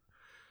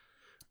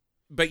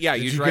 But yeah,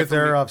 did you get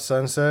there off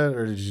Sunset,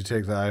 or did you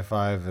take the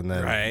I-5 and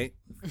then? Right.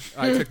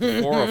 I took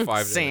the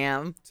 405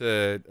 Sam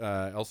to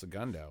El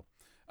Segundo.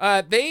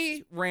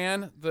 They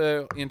ran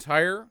the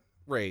entire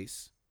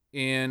race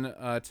in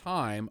a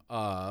time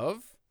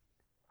of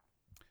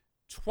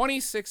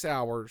 26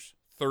 hours,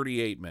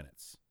 38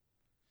 minutes.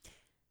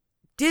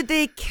 Did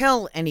they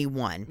kill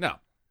anyone? No.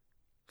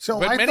 So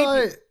but I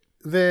thought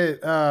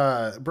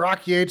that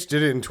Brock Yates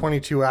did it in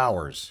 22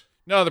 hours.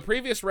 No, the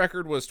previous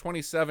record was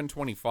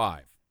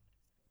 27:25.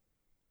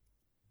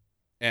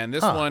 And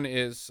this one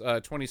is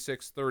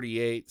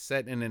 26:38,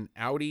 set in an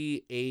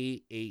Audi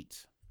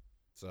A8.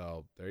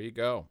 So there you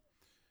go.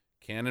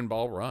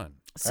 Cannonball Run.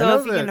 So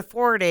if you can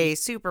afford a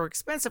super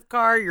expensive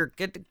car, you're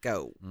good to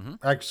go. Mm-hmm.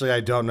 Actually, I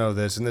don't know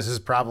this, and this is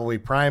probably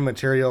prime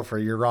material for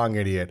You're Wrong,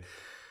 Idiot.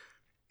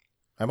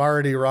 I'm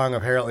already wrong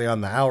apparently on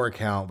the hour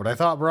count, but I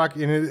thought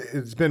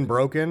it's been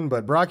broken,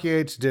 but Brock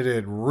Yates did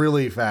it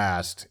really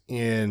fast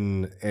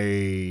in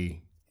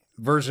the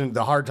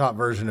hardtop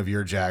version of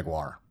your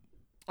Jaguar.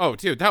 Oh,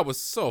 dude, that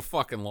was so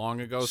fucking long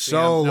ago.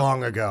 So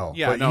long ago.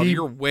 Yeah, no,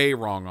 you're way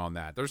wrong on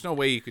that. There's no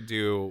way you could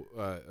do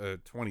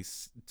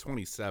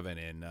 27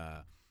 in...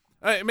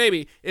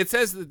 maybe. It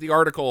says that the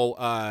article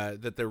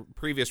that the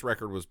previous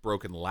record was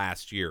broken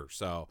last year,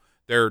 so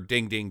they're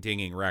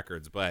dinging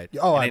records, but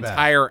an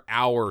entire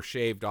hour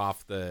shaved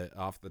off the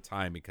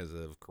time because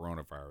of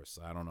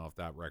coronavirus. I don't know if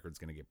that record's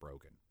going to get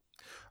broken.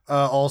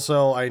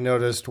 Also, I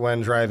noticed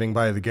when driving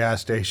by the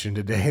gas station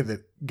today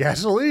that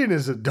gasoline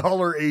is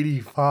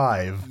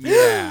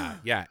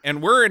 $1.85. Yeah,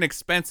 and we're an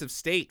expensive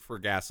state for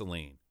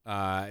gasoline.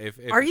 If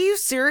Are you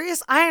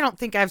serious? I don't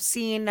think I've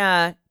seen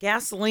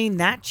gasoline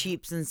that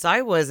cheap since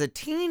I was a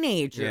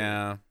teenager.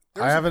 Yeah,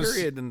 there was a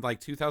period in like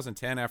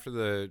 2010 after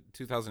the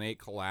 2008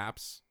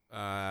 collapse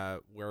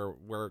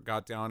where it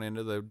got down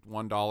into the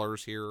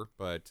 $1 here,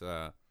 but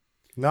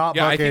not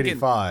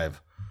 $1.85.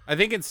 I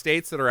think in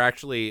states that are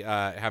actually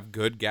have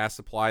good gas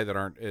supply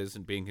that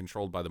isn't being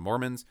controlled by the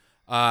Mormons,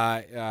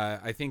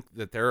 I think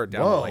that they're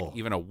down to like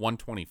even a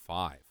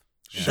 125.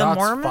 Yeah. The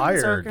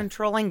Mormons are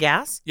controlling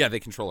gas? Yeah, they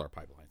control our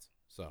pipelines,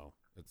 so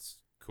it's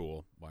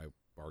cool why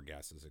our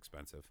gas is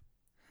expensive.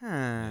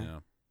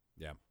 Yeah.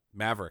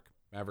 Maverick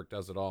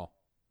does it all.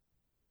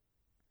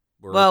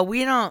 Well,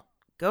 we don't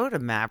go to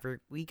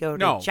Maverick. We go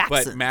to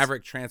Jackson's. But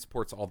Maverick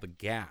transports all the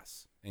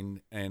gas,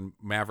 and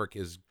Maverick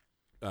is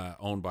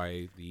owned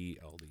by the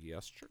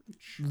LDS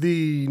Church.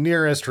 The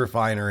nearest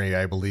refinery,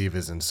 I believe,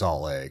 is in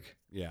Salt Lake.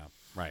 Yeah,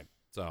 right.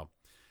 So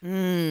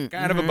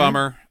kind of a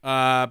bummer.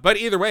 But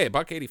either way,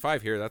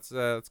 $1.85 here.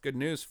 That's good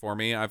news for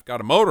me. I've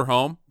got a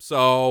motorhome,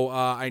 so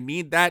I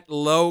need that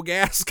low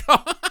gas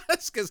cost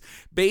because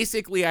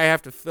basically I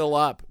have to fill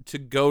up to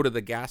go to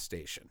the gas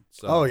station.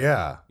 So,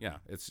 yeah,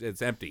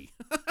 it's empty.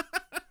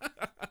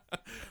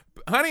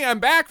 Honey, I'm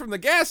back from the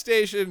gas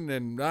station,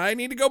 and I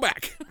need to go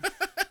back.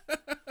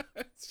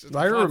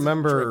 I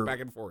remember back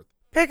and forth.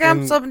 Pick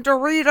up some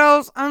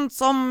Doritos and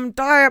some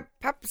Diet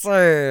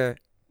Pepsi.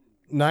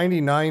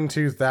 99,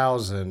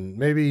 2000,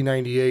 maybe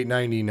 98,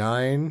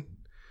 99.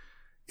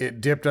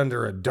 It dipped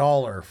under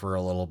 $1 for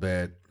a little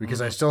bit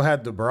because I still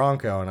had the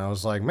Bronco, and I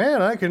was like,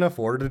 man, I can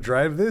afford to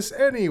drive this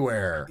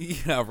anywhere.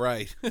 Yeah,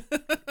 right.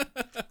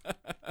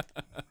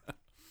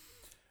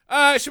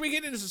 Should we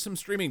get into some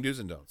streaming do's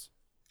and don'ts?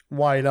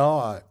 Why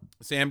not?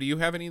 Sam, do you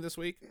have any this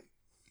week?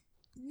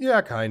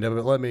 Yeah, kind of,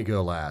 but let me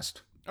go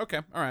last. Okay,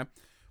 all right.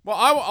 Well,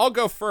 I'll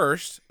go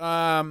first,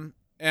 and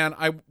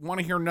I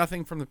want to hear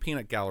nothing from the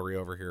peanut gallery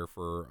over here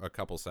for a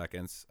couple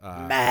seconds,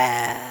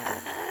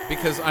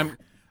 because I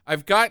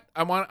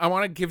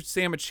want to give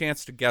Sam a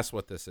chance to guess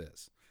what this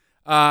is.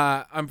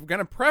 I'm going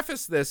to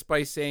preface this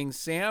by saying,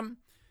 Sam,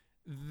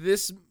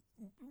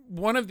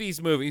 one of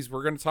these movies,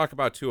 we're going to talk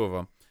about two of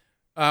them.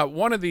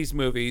 One of these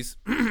movies,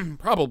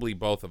 probably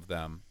both of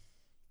them,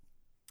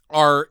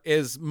 are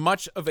as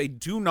much of a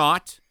do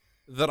not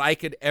that I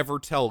could ever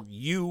tell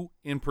you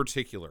in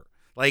particular.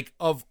 Like,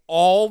 of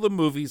all the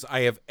movies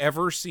I have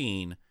ever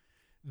seen,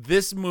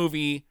 this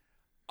movie,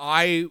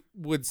 I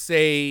would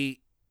say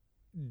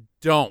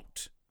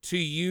don't. To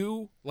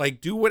you, like,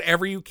 do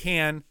whatever you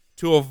can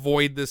to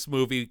avoid this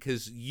movie,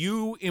 because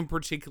you in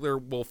particular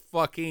will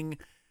fucking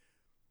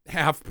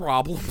have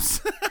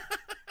problems.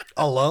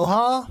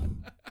 Aloha?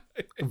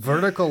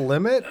 Vertical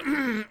Limit?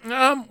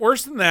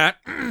 Worse than that.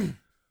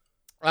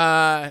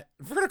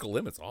 Vertical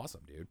Limit's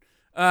awesome, dude.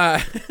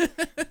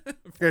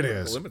 It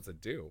is. Limit's a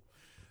do.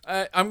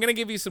 I'm going to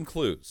give you some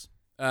clues.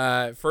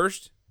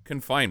 First,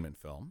 confinement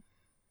film.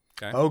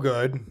 Okay. Oh,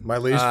 good. My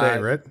least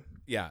favorite.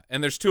 Yeah,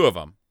 and there's two of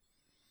them.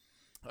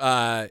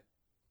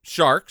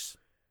 Sharks.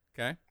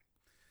 Okay.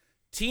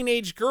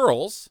 Teenage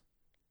girls.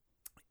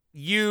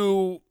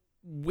 You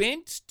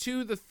went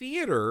to the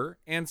theater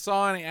and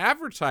saw an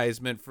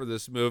advertisement for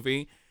this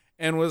movie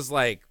and was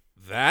like,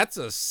 that's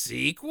a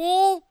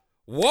sequel?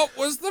 What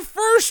was the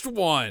first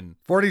one?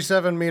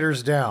 47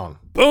 Meters Down.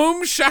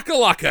 Boom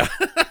shakalaka.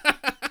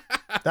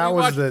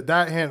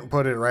 That hint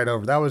put it right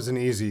over. That was an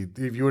easy.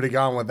 If you would have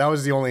gone with, that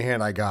was the only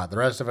hint I got. The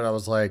rest of it, I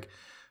was like,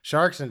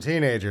 sharks and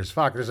teenagers.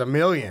 Fuck, there's a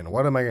million.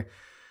 What am I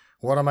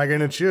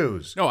going to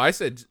choose? No, I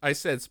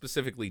said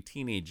specifically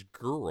teenage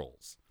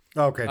girls.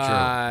 Okay,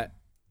 true.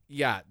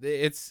 Yeah,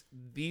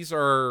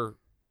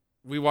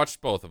 we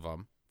watched both of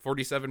them.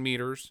 47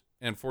 meters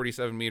and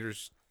 47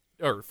 meters,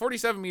 or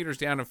 47 meters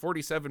down and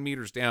 47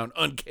 meters down,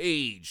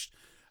 uncaged.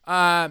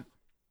 The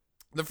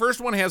first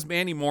one has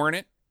Mandy Moore in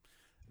it.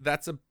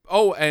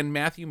 And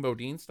Matthew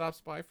Modine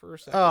stops by for a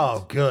second.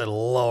 Oh, good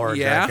Lord.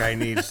 Yeah? That guy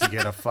needs to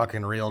get a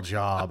fucking real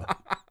job.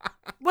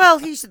 Well,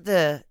 he's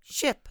the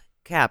ship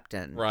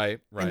captain. Right.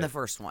 In the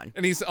first one.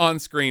 And he's on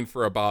screen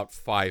for about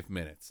 5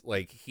 minutes.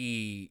 Like,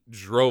 he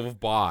drove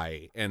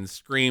by and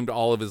screamed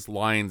all of his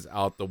lines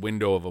out the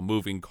window of a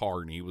moving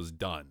car and he was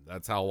done.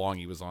 That's how long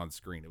he was on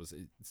screen.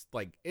 It's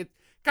like,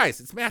 guys,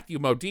 it's Matthew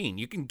Modine.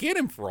 You can get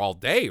him for all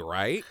day,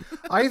 right?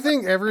 I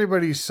think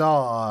everybody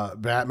saw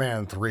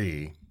Batman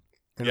 3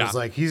 and it was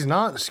like, he's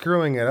not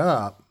screwing it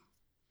up.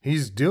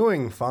 He's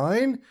doing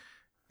fine.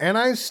 And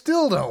I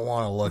still don't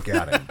want to look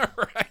at him.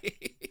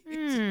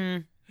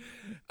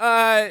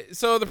 Right.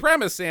 So the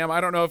premise, Sam,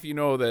 I don't know if you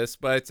know this,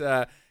 but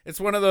it's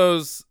one of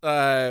those,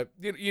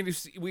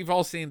 we've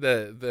all seen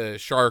the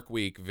Shark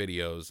Week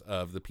videos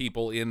of the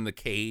people in the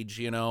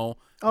cage,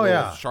 Oh,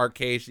 yeah. Shark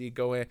cage that you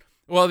go in.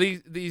 Well,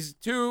 these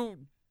two,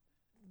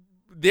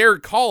 they're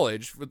at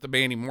college with the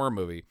Mandy Moore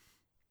movie,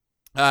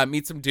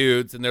 meet some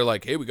dudes, and they're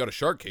like, hey, we got a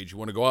shark cage. You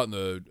want to go out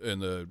in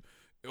the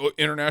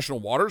international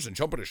waters and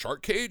jump in a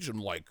shark cage?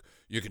 And like,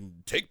 you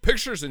can take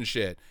pictures and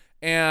shit.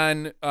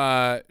 And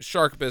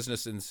shark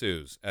business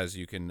ensues, as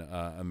you can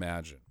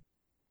imagine.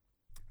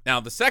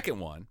 Now, the second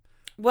one.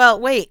 Well,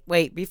 wait.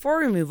 Before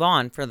we move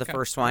on for the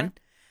first one,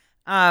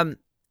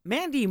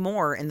 Mandy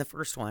Moore in the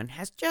first one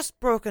has just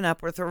broken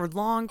up with her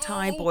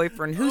longtime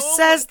boyfriend who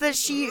says that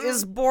she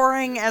is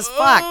boring as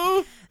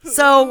fuck.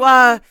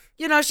 So,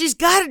 she's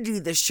got to do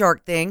this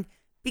shark thing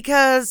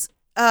because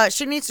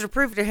she needs to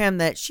prove to him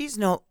that she's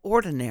no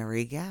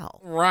ordinary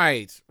gal.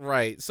 Right.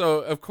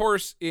 So, of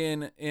course,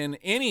 in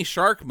any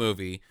shark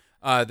movie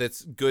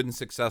that's good and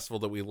successful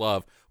that we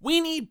love,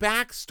 we need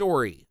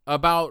backstory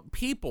about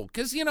people.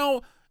 Because,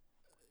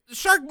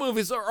 shark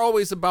movies are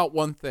always about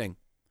one thing.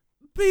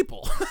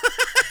 People.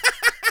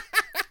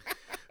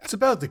 It's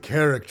about the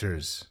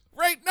characters.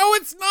 Right? No,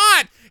 it's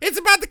not. It's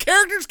about the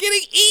characters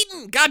getting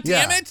eaten. God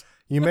damn it.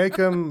 You make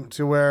them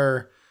to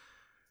where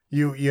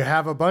you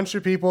have a bunch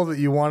of people that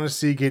you want to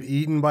see get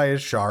eaten by a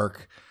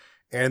shark,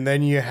 and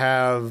then you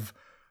have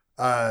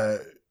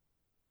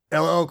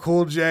LL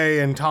Cool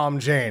J and Tom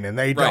Jane, and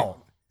they don't,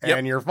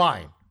 and you're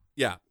fine.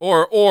 Yeah.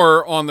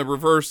 Or on the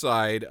reverse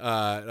side,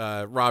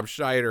 Rob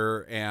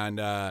Schneider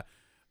and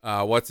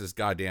what's his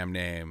goddamn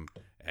name?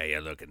 Hey,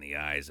 you look in the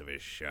eyes of a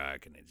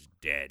shark and it's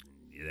dead.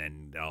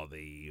 And then all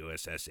the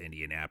USS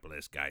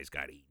Indianapolis guys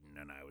got eaten,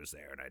 and I was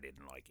there and I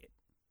didn't like it.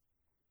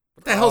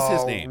 What the hell's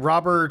his name?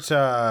 Robert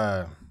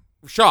Shaw.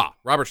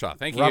 Robert Shaw.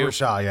 Thank you. Robert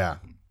Shaw, yeah.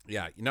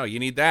 Yeah, you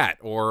need that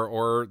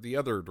or the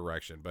other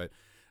direction. But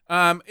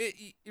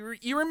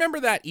you remember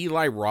that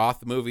Eli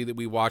Roth movie that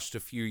we watched a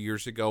few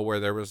years ago where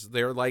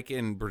they're like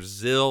in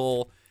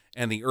Brazil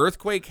and the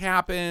earthquake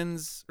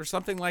happens or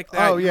something like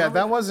that? Oh, yeah,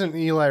 that wasn't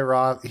Eli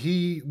Roth.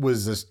 He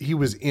was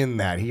in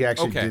that. He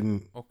actually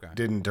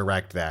didn't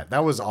direct that.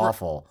 That was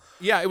awful.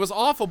 Yeah, it was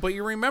awful, but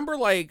you remember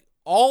like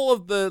all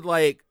of the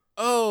like,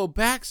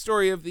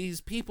 backstory of these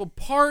people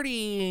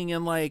partying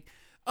and like,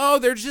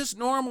 they're just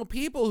normal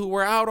people who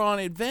were out on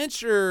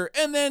adventure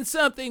and then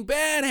something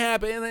bad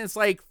happened. And it's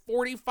like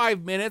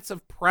 45 minutes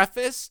of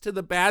preface to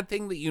the bad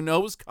thing that you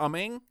know is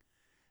coming.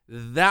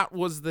 That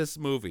was this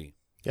movie.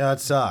 Yeah,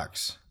 that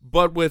sucks.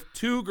 But with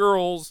two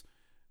girls,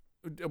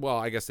 well,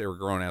 I guess they were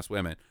grown-ass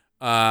women,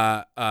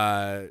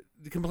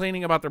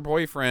 complaining about their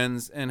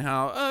boyfriends and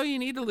how, you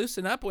need to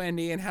loosen up,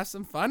 Wendy, and have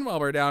some fun while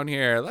we're down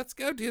here. Let's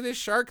go do this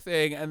shark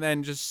thing. And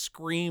then just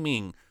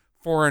screaming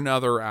for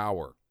another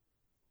hour.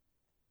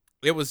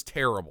 It was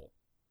terrible.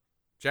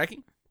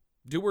 Jackie,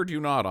 do or do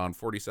not on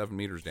 47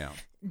 meters down?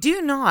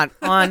 Do not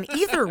on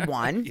either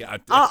one. Yeah,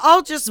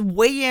 I'll just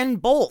weigh in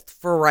both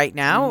for right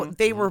now. Mm-hmm.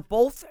 They were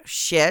both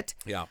shit.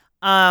 Yeah.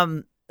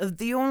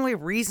 The only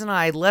reason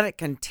I let it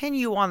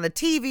continue on the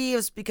TV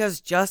is because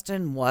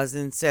Justin was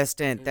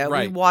insistent that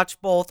we watch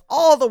both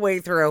all the way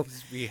through.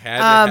 We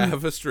had to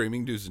have a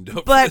streaming do's and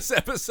don'ts for this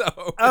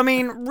episode. I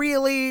mean,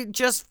 really,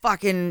 just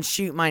fucking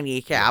shoot my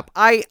kneecap.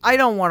 I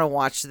don't want to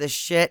watch this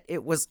shit.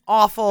 It was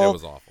awful. It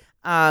was awful.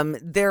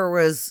 There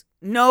was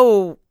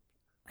no...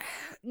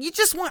 You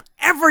just want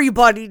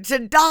everybody to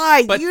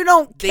die. But you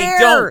don't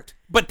care.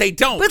 But they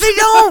don't.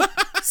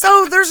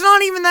 So there's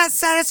not even that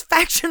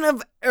satisfaction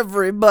of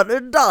everybody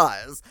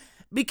dies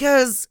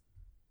because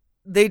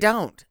they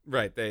don't.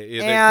 Right.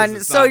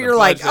 And so you're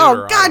like,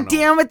 oh, God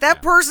damn it.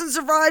 That person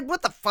survived.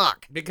 What the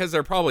fuck? Because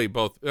they're probably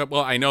both.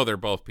 Well, I know they're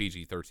both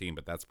PG-13,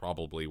 but that's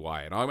probably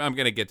why. And I'm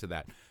going to get to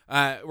that.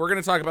 We're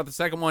going to talk about the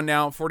second one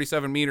now,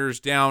 47 meters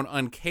down,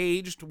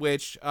 Uncaged,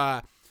 which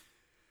I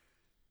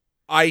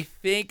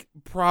think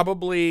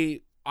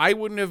probably I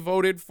wouldn't have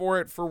voted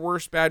for it for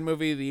worst bad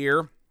movie of the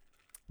year.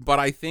 But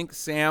I think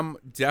Sam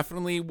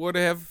definitely would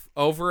have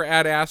over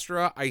Ad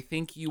Astra. I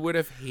think you would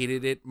have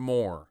hated it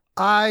more.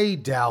 I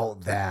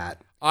doubt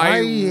that.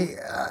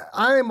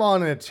 I'm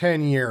on a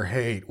 10-year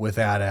hate with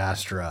Ad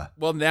Astra.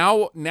 Well,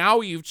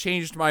 now you've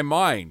changed my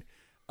mind.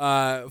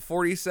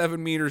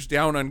 47 meters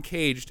down,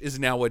 Uncaged is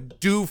now a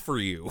do for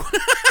you.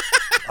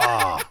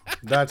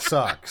 That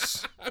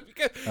sucks.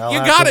 You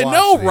got to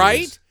know,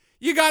 right?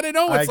 You got to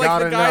know. It's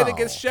like the guy that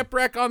gets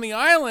shipwrecked on the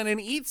island and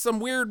eats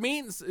some weird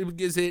meat.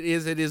 Is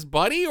it his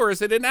buddy or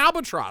is it an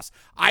albatross?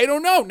 I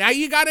don't know. Now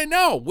you got to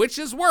know which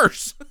is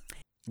worse.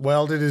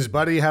 Well, did his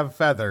buddy have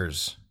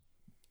feathers?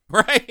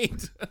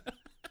 Right.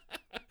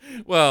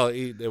 Well,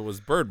 it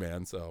was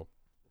Birdman, so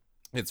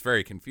it's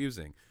very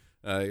confusing.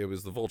 It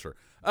was the vulture.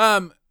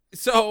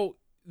 So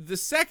the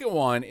second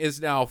one is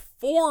now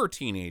 4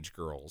 teenage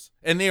girls,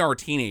 and they are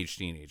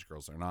teenage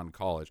girls. They're not in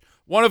college.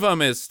 One of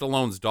them is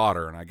Stallone's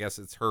daughter, and I guess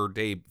it's her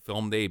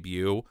film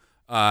debut,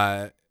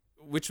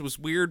 which was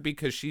weird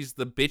because she's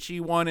the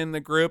bitchy one in the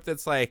group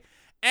that's like,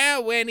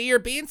 "Oh, Wendy, you're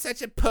being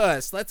such a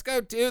puss. Let's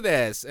go do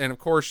this." And of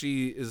course,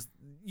 she is.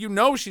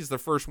 She's the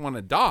first one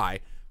to die,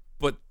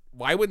 but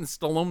why wouldn't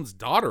Stallone's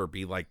daughter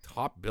be like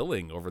top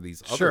billing over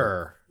these other?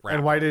 Sure.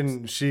 And why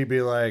didn't she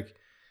be like,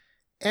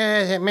 "It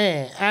isn't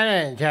me. I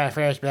didn't draw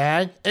first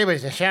blood. It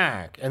was the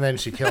shark." And then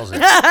she kills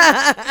it.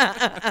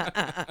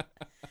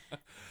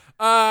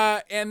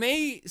 And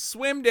they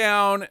swim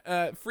down,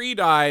 free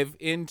dive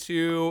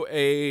into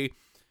a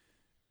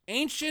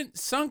ancient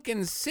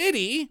sunken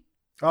city.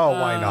 Oh,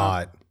 why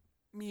not?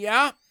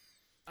 Yeah.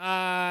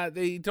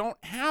 They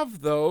don't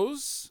have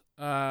those.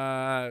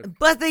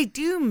 But they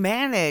do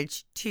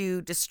manage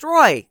to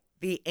destroy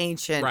the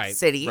ancient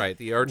city. Right,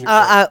 the Argent.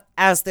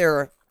 As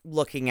they're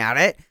looking at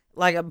it,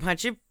 like a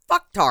bunch of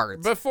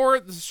fucktards. Before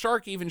the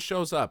shark even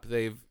shows up,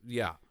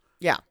 yeah.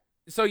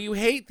 So you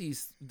hate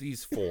these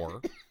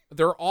 4.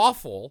 They're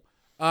awful.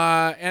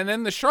 And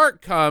then the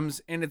shark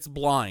comes and it's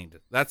blind.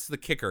 That's the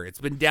kicker. It's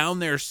been down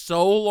there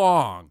so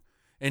long,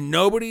 and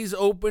nobody's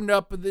opened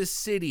up this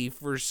city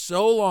for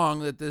so long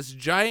that this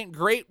giant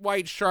great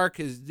white shark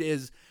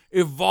is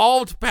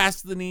evolved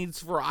past the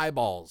needs for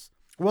eyeballs.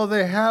 Well,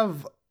 they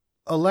have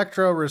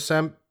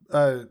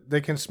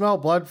they can smell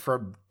blood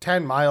from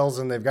 10 miles,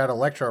 and they've got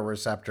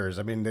electroreceptors.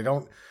 I mean, they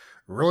don't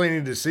really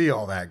need to see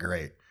all that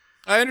great.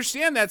 I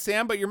understand that,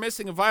 Sam, but you're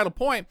missing a vital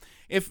point.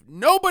 If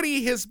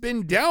nobody has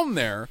been down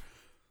there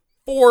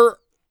for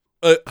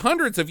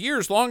hundreds of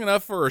years, long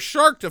enough for a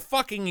shark to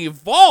fucking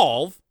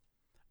evolve,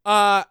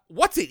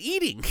 what's it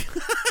eating?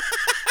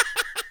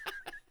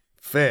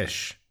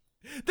 Fish.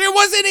 There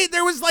wasn't it.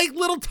 There was like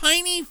little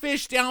tiny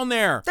fish down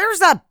there.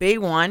 There's a big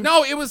one.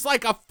 No, it was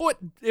like a foot.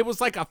 It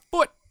was like a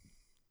foot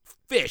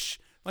fish,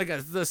 like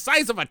the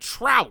size of a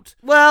trout.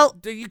 Well,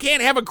 you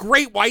can't have a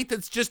great white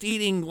that's just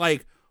eating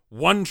like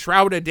 1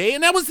 trout a day,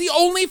 and that was the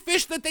only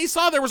fish that they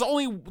saw. There was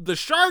only the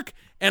shark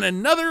and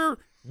another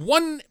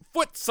 1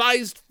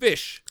 foot-sized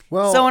fish.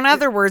 Well, so in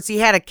other words, he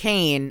had a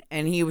cane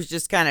and he was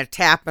just kind of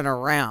tapping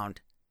around.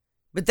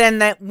 But then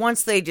that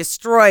once they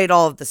destroyed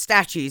all of the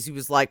statues, he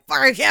was like,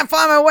 "Fuck, I can't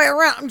find my way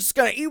around. I'm just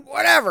gonna eat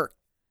whatever."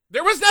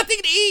 There was nothing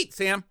to eat,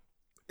 Sam.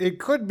 It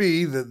could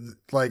be that,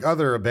 like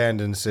other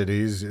abandoned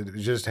cities, it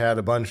just had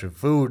a bunch of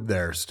food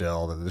there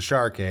still that the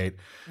shark ate.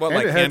 Well, and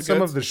like it had some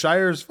of the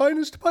Shire's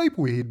finest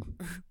pipeweed.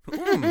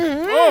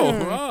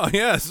 Oh,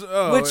 yes.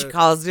 Oh, which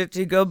caused it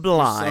to go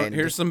blind.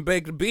 Here's some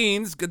baked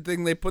beans. Good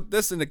thing they put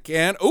this in a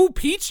can. Oh,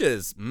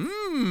 peaches.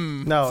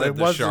 No, said it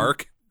the wasn't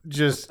shark.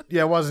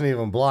 It wasn't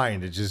even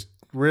blind. It just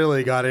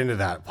really got into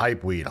that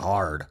pipeweed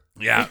hard.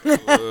 Yeah.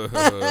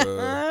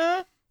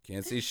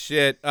 Can't see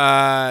shit.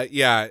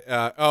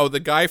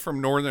 The guy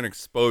from Northern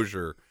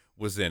Exposure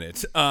was in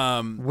it.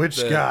 Which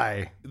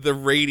guy? The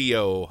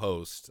radio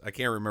host. I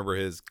can't remember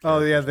his. Oh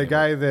yeah, the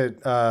guy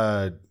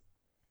that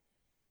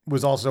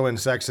was also in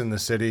Sex and the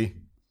City.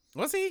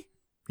 Was he?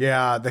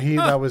 Yeah,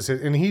 that was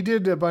it. And he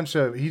did he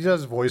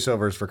does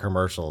voiceovers for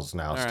commercials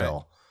now.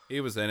 Still,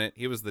 he was in it.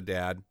 He was the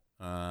dad.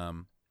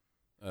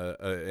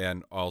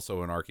 And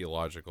also an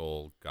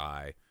archaeological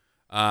guy.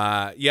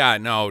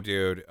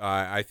 Dude.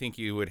 I think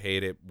you would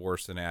hate it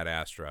worse than Ad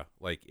Astra.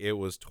 Like, it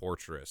was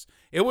torturous.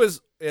 It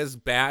was as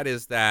bad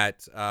as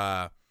that.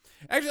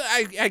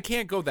 Actually, I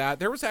can't go that.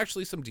 There was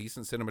actually some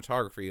decent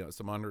cinematography,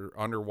 some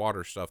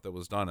underwater stuff that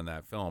was done in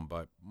that film,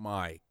 but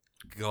my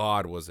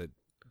God, was it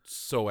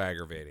so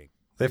aggravating.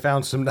 They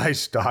found some nice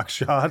stock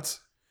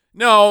shots.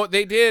 No,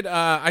 they did.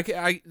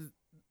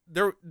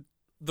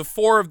 The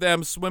 4 of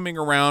them swimming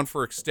around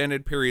for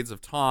extended periods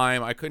of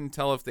time. I couldn't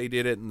tell if they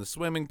did it in the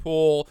swimming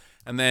pool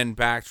and then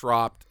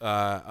backdropped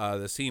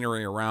the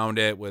scenery around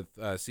it with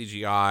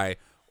CGI,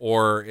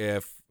 or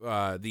if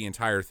the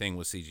entire thing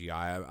was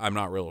CGI. I'm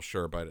not real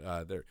sure,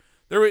 but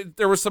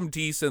there were some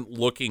decent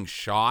looking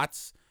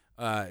shots,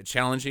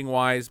 challenging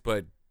wise.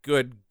 But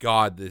good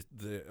God,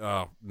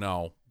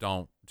 no,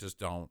 don't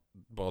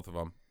both of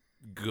them.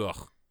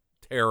 Ugh,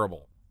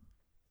 terrible.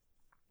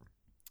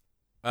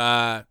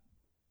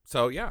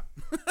 So yeah.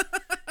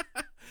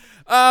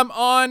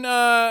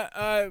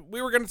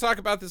 We were going to talk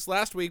about this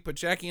last week, but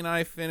Jackie and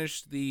I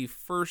finished the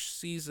first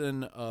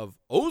season of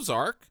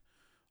Ozark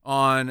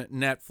on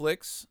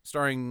Netflix,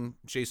 starring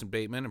Jason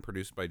Bateman and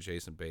produced by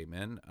Jason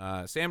Bateman.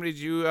 Sam, did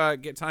you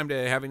get time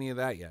to have any of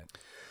that yet?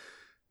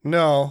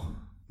 No,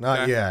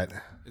 not yet.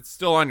 It's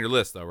still on your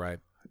list, though, right?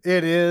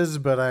 It is,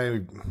 but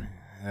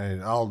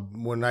I'll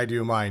when I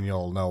do mine,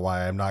 you'll know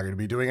why I'm not going to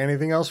be doing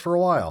anything else for a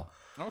while.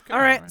 Okay. All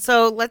right,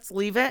 so let's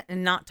leave it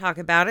and not talk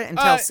about it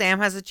until Sam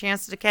has a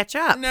chance to catch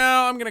up.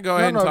 No, I'm going to go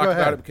ahead and talk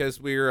about it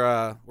because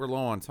we're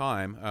low on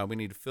time. We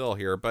need to fill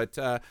here. But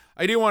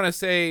I do want to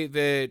say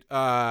that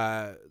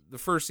the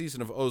first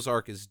season of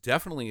Ozark is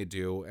definitely a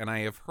do, and I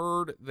have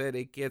heard that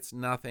it gets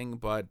nothing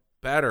but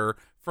better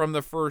from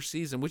the first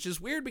season, which is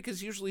weird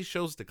because usually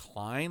shows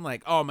decline.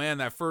 Like, oh man,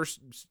 that first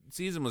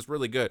season was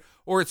really good,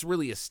 or it's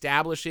really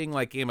establishing,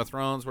 like Game of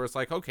Thrones, where it's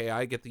like, okay,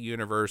 I get the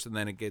universe, and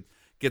then it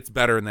gets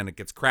better, and then it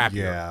gets crappier.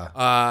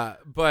 Yeah.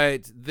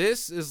 But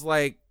this is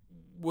like,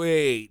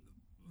 wait,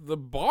 the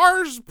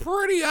bar's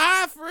pretty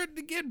high for it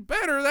to get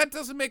better. That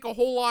doesn't make a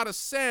whole lot of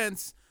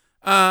sense.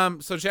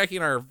 So Jackie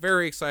and I are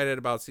very excited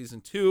about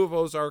season 2 of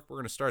Ozark. We're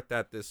going to start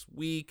that this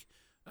week.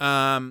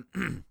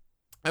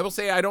 I will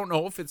say I don't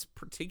know if it's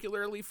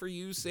particularly for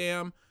you,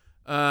 Sam,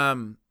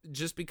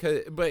 just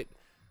because, but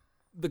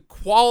the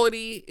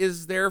quality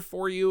is there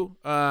for you.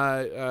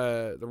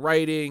 The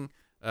writing,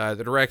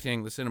 the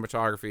directing, the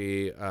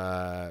cinematography,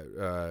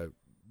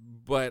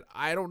 but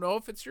I don't know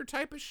if it's your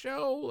type of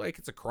show. Like,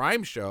 it's a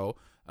crime show.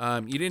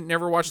 You didn't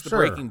never watch the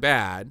Breaking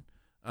Bad.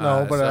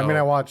 No, but I mean,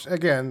 I watched,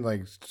 again,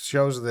 like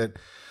shows that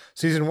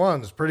season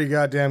 1's pretty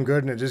goddamn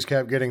good, and it just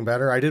kept getting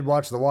better. I did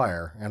watch The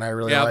Wire, and I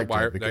really liked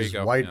it because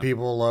white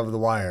people love The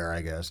Wire,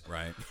 I guess.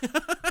 Right.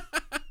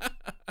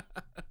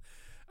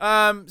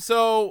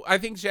 So I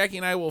think Jackie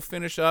and I will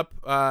finish up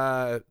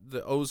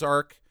the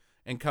Ozark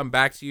and come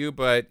back to you.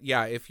 But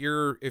yeah, if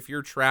you're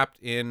trapped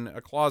in a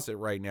closet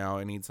right now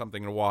and need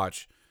something to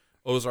watch,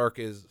 Ozark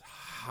is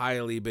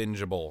highly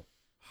bingeable.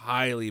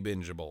 Highly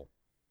bingeable.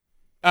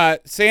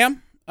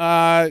 Sam?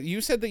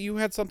 You said that you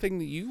had something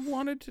that you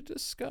wanted to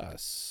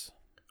discuss.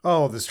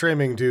 Oh, the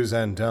streaming do's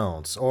and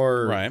don'ts,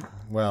 or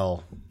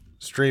well,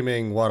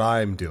 streaming what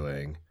I'm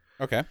doing.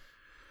 Okay.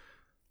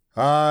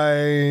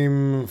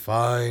 I'm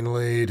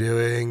finally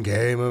doing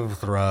Game of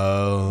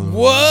Thrones.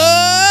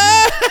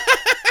 What?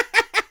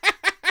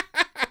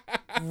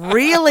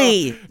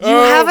 Really? You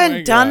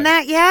haven't done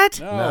that yet?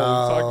 No,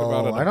 talked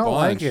about it I don't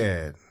like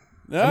it.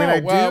 No, I mean, I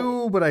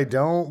do, but I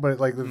don't.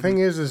 But like the thing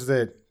is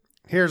that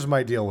here's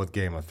my deal with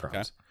Game of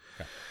Thrones.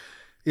 Okay.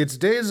 It's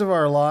Days of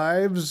Our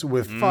Lives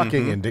with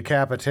fucking and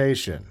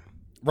decapitation.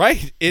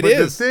 Right, it but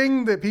is. The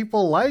thing that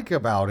people like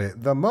about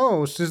it the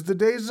most is the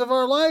Days of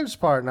Our Lives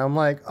part. And I'm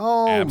like,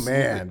 oh,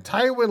 absolutely, man,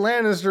 Tywin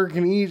Lannister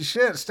can eat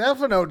shit.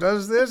 Stefano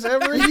does this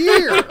every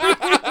year.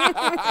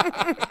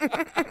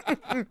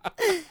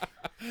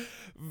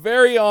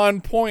 Very on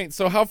point.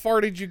 So how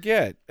far did you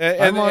get?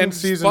 I'm on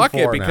season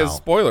 4 because now.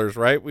 Spoilers,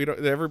 right?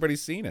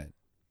 Everybody's seen it.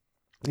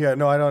 Yeah,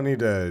 no, I don't need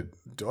to.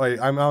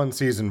 I'm on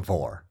season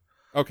 4.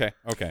 Okay.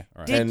 All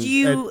right. Did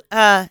you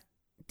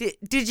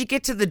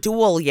get to the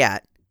duel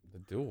yet? The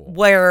duel.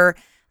 Where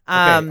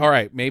all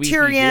right, maybe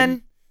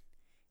Tyrion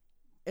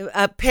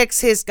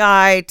picks his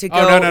guy to go.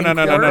 Oh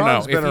no.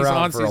 If he's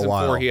on season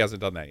 4, he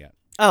hasn't done that yet.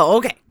 Oh,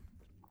 okay.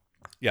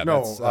 Yeah,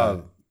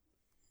 no.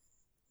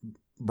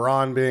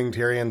 Bronn being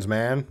Tyrion's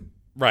man.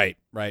 Right.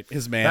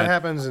 His man. That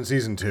happens in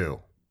season 2.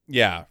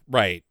 Yeah.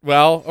 Right.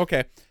 Well,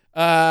 okay.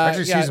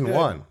 Actually, season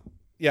 1.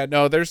 Yeah,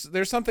 no,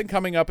 there's something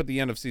coming up at the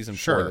end of season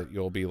 4 that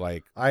you'll be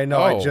like, I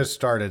know, I just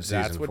started season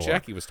 4. That's what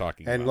Jackie was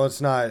talking about. And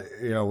let's not,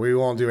 we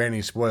won't do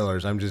any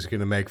spoilers. I'm just going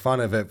to make fun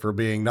of it for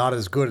being not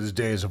as good as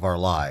Days of Our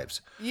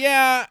Lives.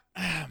 Yeah,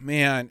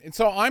 man. And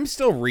so I'm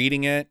still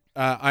reading it.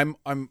 I'm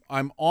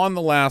on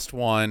the last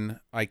one.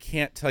 I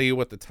can't tell you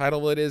what the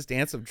title of it is.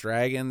 Dance of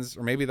Dragons,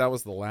 or maybe that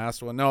was the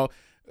last one. No,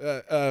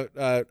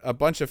 A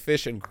Bunch of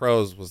Fish and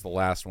Crows was the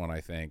last one, I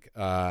think.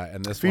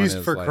 And this Feast one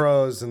is for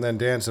Crows, and then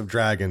Dance of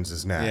Dragons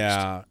is next.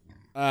 Yeah.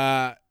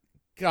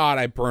 God,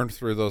 I burned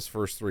through those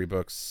first 3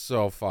 books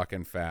so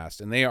fucking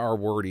fast, and they are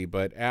wordy.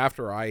 But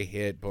after I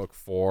hit book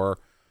 4,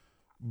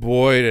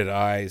 boy, did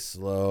I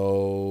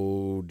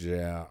slow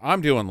down.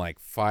 I'm doing like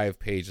 5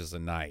 pages a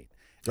night.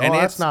 Oh, and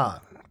that's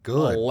not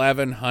good.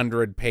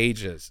 1,100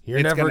 pages.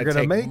 You're never going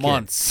to make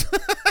months.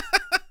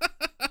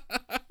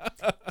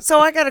 So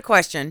I got a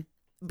question.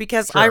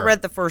 Because I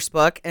read the first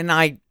book and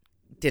I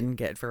didn't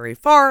get very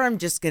far. I'm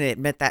just going to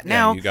admit that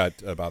now. You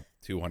got about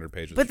 200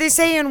 pages. But they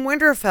say in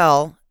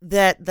Winterfell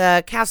that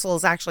the castle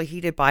is actually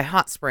heated by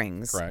hot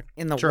springs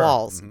in the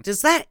walls. Mm-hmm.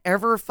 Does that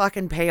ever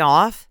fucking pay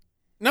off?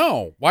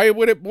 No. Why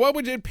would it? What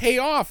would it pay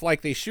off?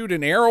 Like they shoot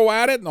an arrow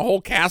at it and the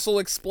whole castle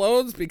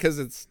explodes because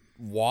it's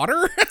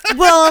water?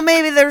 Well,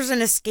 maybe there's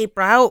an escape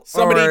route.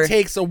 Somebody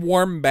takes a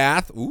warm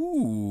bath.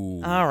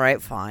 Ooh. All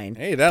right, fine.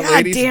 Hey,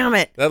 damn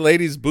it. That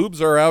lady's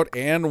boobs are out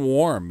and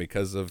warm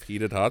because of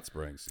heated hot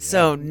springs. Yeah.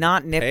 So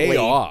not nipply. Pay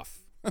off.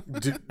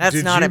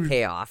 That's not a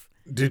payoff.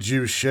 Did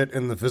you shit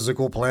in the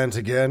physical plant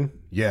again?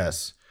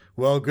 Yes.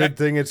 Well, good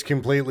thing it's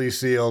completely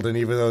sealed, and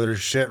even though there's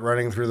shit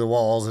running through the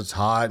walls, it's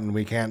hot and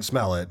we can't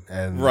smell it,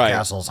 and the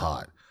castle's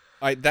hot.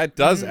 That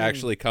does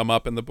actually come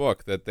up in the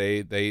book that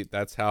they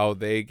that's how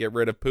they get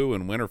rid of poo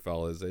in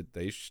Winterfell is it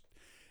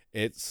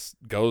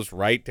goes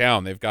right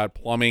down. They've got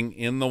plumbing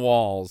in the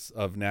walls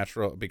of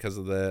natural because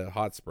of the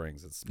hot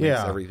springs. It makes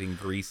everything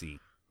greasy.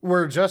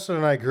 Where Justin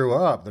and I grew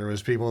up, there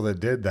was people that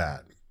did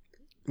that,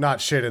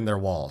 not shit in their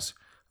walls,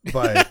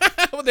 but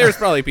well, there's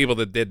probably people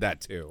that did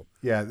that too.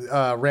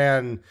 Yeah,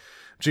 ran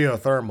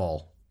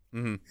geothermal,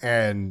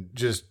 and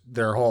just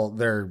their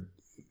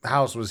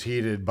house was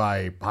heated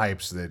by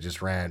pipes that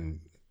just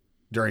ran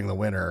during the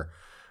winter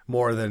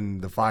more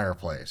than the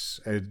fireplace.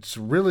 It's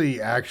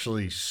really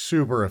actually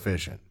super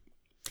efficient.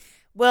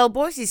 Well,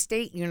 Boise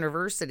State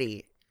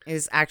University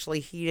is actually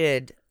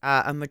heated.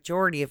 A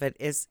majority of it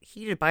is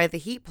heated by the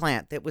heat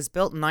plant that was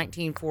built in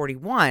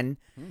 1941.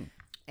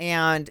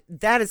 And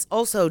that is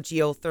also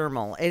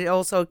geothermal. It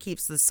also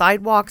keeps the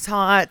sidewalks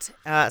hot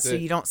so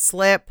you don't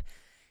slip.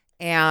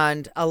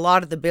 And a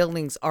lot of the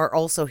buildings are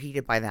also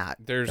heated by that.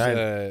 There's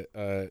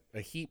a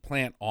heat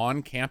plant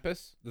on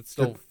campus that's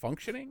still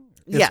functioning?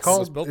 Yes.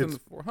 Called, it's built in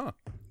the,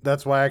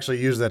 That's why I actually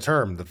use that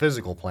term, the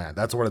physical plant.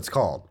 That's what it's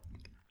called.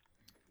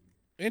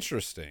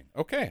 Interesting.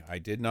 Okay. I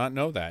did not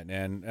know that.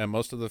 And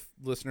most of the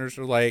listeners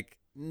are like,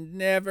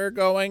 never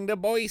going to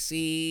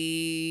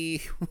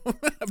Boise.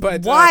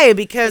 But why?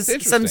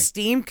 Because some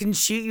steam can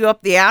shoot you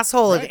up the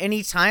asshole at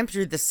any time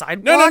through the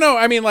sidewalk? No.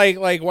 I mean, like,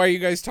 why are you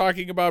guys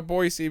talking about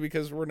Boise?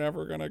 Because we're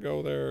never going to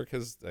go there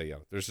because,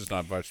 there's just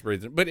not much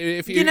reason. But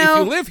if you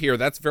live here,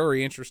 that's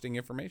very interesting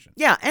information.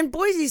 Yeah, and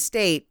Boise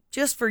State,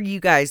 just for you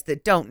guys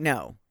that don't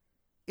know,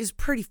 is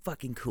pretty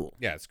fucking cool.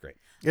 Yeah, it's great.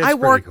 I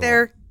worked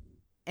there,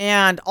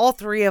 and all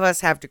three of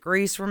us have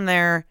degrees from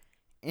there,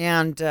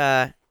 and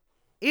it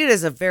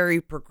is a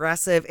very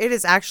progressive. It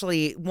is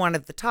actually one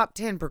of the top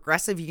 10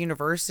 progressive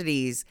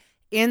universities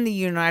in the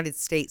United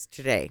States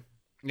today.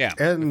 Yeah.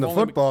 And the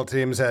football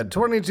team's had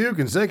 22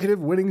 consecutive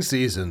winning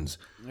seasons.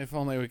 If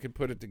only we could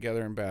put it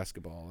together in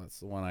basketball. That's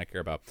the one I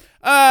care about.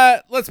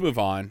 Let's move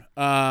on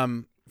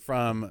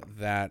from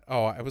that.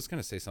 Oh, I was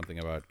going to say something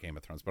about Game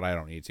of Thrones, but I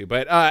don't need to.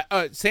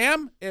 But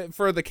Sam,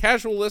 for the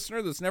casual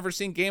listener that's never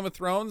seen Game of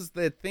Thrones,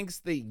 that thinks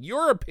that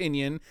your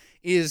opinion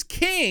is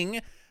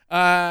king,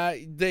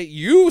 that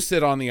you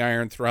sit on the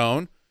Iron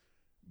Throne,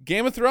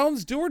 Game of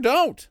Thrones, do or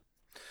don't?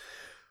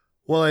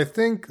 Well, I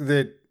think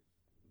that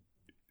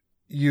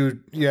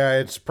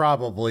it's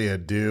probably a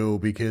do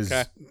because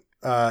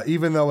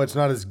even though it's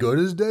not as good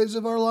as Days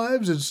of Our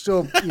Lives, it's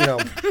still,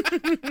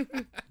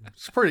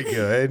 it's pretty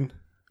good.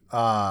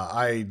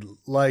 I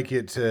like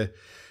it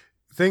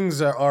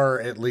things are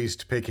at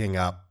least picking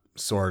up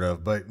sort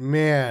of, but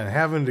man,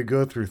 having to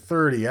go through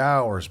 30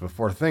 hours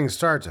before things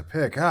start to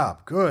pick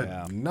up.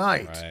 Good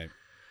night.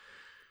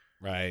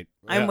 Right.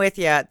 I'm with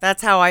you.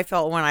 That's how I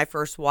felt when I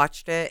first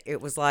watched it.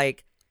 It was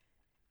like,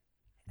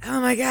 oh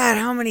my God,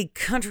 how many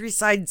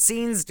countryside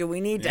scenes do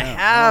we need to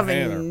have?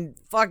 And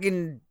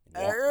fucking.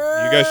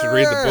 Well, you guys should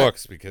read the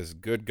books because,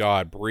 good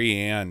God,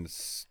 Brienne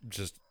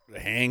just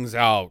hangs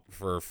out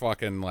for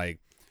fucking like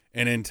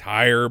an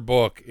entire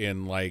book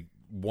in like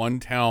one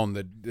town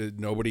that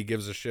nobody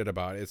gives a shit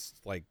about. It's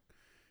like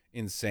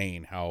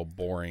insane how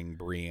boring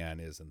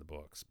Brienne is in the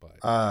books.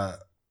 But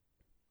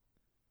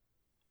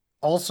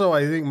also,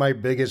 I think my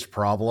biggest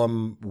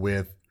problem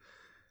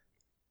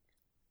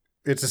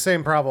it's the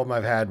same problem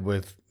I've had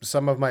with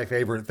some of my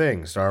favorite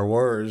things. Star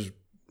Wars,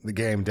 the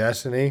game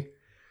Destiny.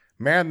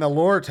 Man, the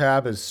lore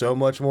tab is so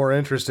much more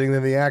interesting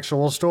than the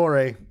actual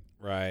story.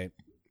 Right.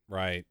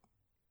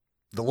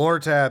 The lore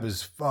tab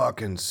is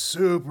fucking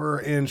super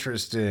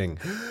interesting.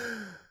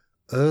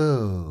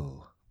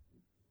 Oh.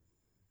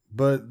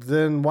 But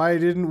then why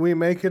didn't we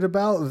make it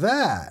about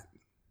that?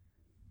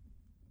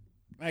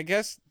 I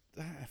guess,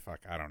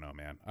 I don't know,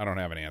 man. I don't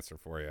have an answer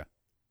for you.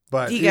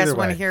 But do you guys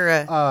want to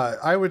hear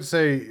I would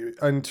say,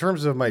 in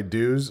terms of my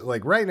dues,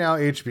 like right now,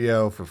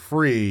 HBO for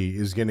free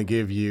is going to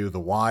give you The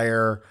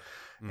Wire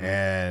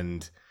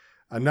and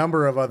a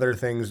number of other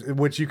things,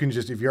 which you can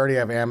just, if you already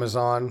have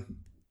Amazon,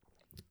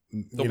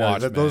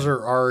 those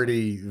are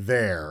already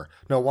there.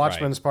 No,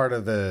 Watchmen's part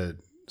of the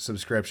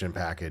subscription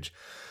package.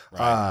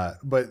 Right.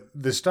 But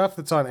the stuff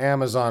that's on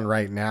Amazon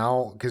right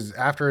now, because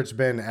after it's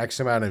been X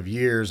amount of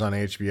years on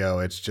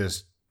HBO, it's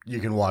just, you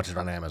can watch it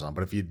on Amazon.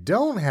 But if you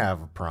don't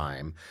have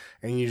Prime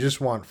and you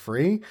just want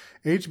free,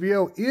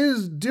 HBO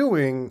is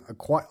doing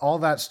all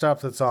that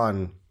stuff that's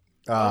on.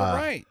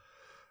 Right.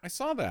 I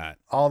saw that.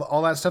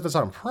 All that stuff that's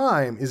on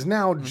Prime is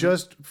now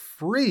just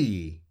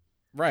free.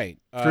 Right.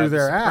 Through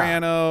their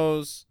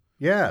Sopranos. App.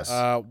 Yes.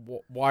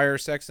 Wire,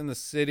 Sex and the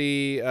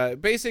City.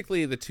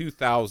 Basically the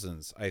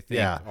 2000s, I think,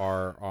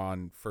 are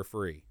on for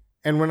free.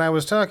 And when I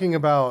was talking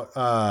about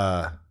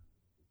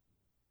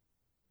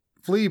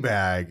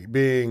Fleabag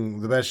being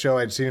the best show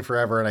I'd seen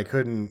forever, and I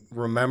couldn't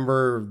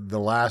remember the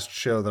last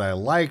show that I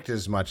liked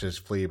as much as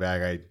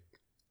Fleabag,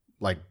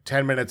 like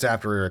 10 minutes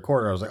after we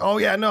recorded, I was like, oh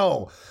yeah,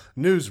 no,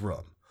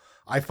 Newsroom.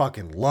 I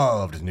fucking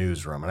loved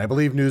Newsroom, and I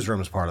believe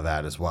Newsroom is part of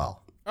that as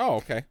well. Oh,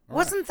 okay.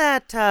 Wasn't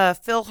that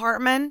Phil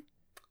Hartman?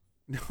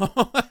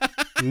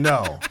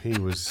 No, he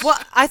was. Well,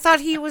 I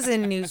thought he was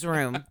in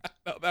Newsroom.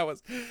 No, that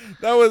was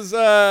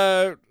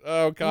oh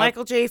God,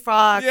 Michael J.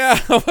 Fox. Yeah,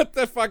 what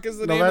the fuck is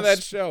the name of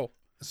that show?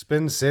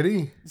 Spin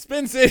City?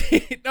 Spin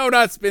City. No,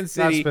 not Spin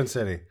City. Not Spin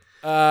City.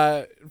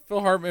 Phil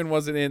Hartman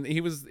wasn't in. He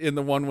was in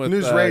the one with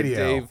News Radio.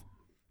 Dave.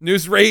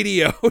 News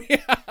Radio.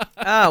 Yeah.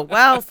 Oh,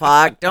 well,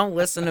 fuck. Don't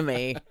listen to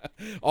me.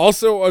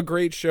 Also a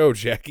great show,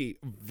 Jackie.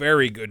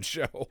 Very good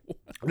show.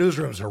 News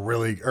Radio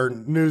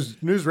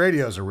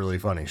is a really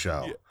funny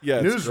show.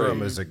 Yeah,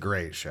 Newsroom is a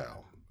great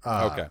show.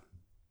 Okay.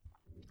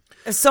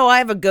 So I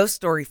have a ghost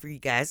story for you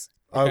guys.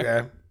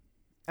 Okay.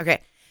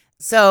 Okay.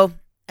 So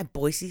at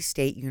Boise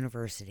State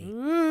University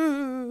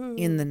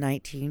in the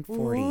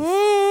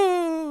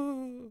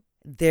 1940s,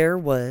 there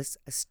was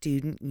a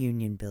student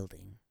union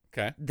building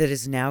that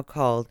is now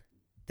called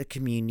the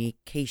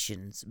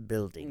Communications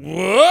Building.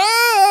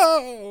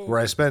 Whoa! Where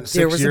I spent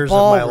 6 years of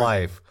my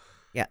life.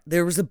 Yeah,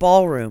 there was a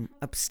ballroom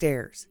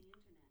upstairs,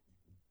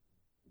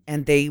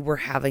 and they were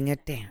having a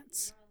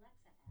dance.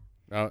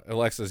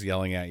 Alexa's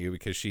yelling at you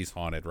because she's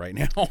haunted right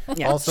now.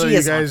 Yeah, also,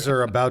 you guys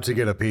are about to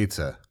get a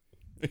pizza.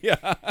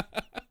 Yeah.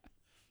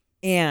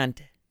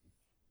 And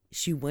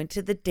she went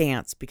to the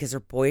dance because her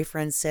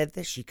boyfriend said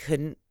that he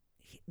couldn't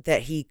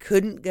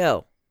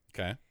go.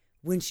 Okay.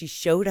 When she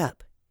showed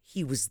up,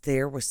 he was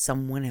there with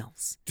someone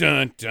else.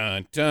 Dun,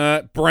 dun,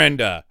 dun.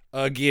 Brenda,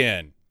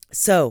 again.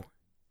 So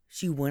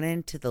she went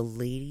into the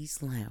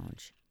ladies'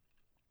 lounge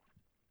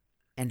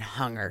and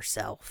hung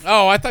herself.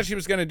 Oh, I thought she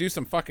was going to do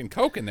some fucking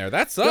coke in there.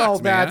 That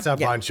sucks, man. That's a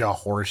bunch of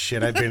horse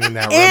shit. I've been in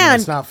that room and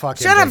it's not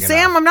fucking shut up, big Sam.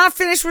 enough. I'm not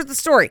finished with the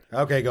story.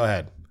 Okay, go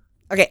ahead.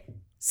 Okay,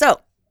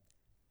 so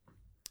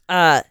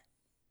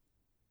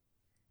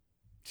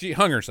she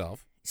hung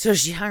herself. So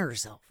she hung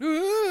herself.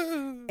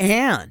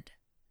 And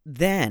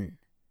then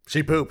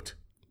she pooped.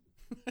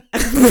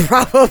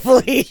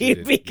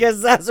 Probably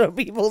because that's what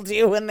people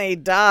do when they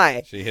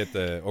die. She hit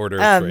the hors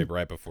d'oeuvre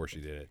right before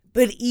she did it.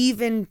 But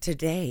even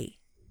today,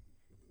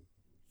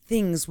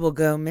 things will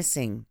go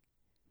missing.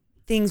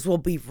 Things will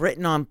be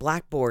written on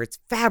blackboards.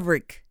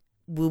 Fabric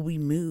will be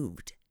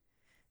moved.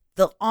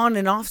 The on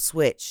and off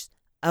switch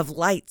of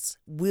lights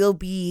will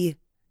be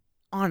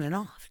on and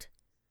off.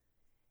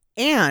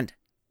 And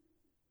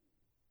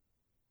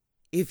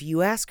if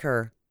you ask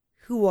her,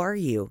 who are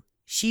you?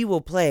 She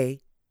will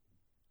play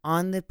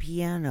on the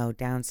piano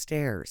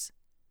downstairs.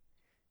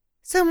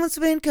 Someone's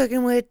been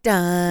cooking with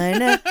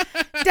Dinah.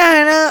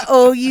 Dinah,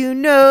 oh, you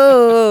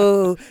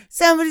know.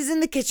 Somebody's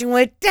in the kitchen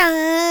with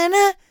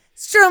Dinah,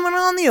 strumming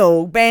on the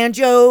old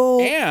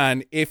banjo.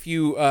 And if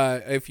you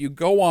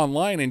go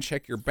online and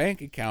check your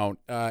bank account,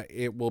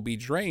 it will be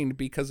drained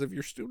because of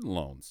your student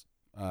loans.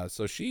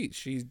 So she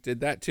did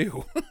that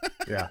too.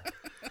 Yeah.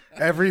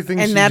 Everything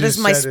and she that just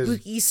is my said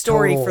spooky is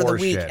story total for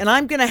the week. horseshit. And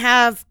I'm going to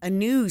have a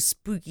new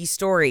spooky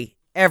story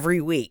every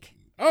week.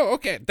 Oh,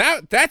 okay.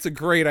 That's a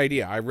great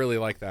idea. I really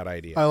like that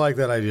idea. I like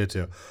that idea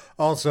too.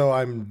 Also,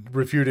 I'm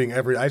refuting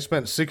I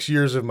spent 6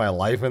 years of my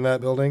life in that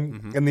building.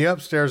 Mm-hmm. And the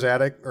upstairs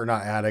attic, or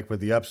not attic,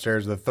 but the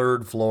upstairs, the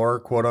third floor,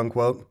 quote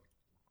unquote,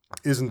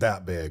 isn't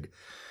that big.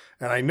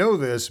 And I know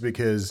this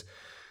because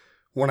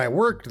when I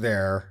worked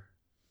there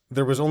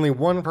was only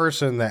one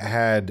person that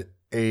had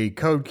a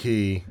code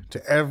key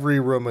to every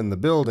room in the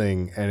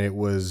building, and it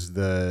was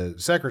the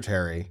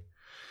secretary.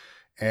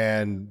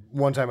 And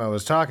one time I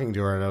was talking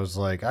to her, and I was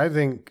like, I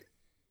think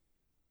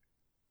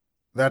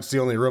that's the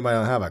only room I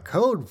don't have a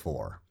code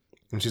for.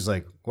 And she's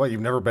like, what,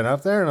 you've never been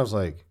up there? And I was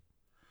like,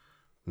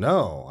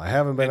 no, I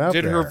haven't been up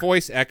there. Did her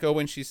voice echo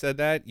when she said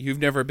that? You've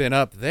never been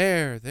up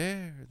there.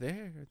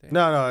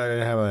 No, I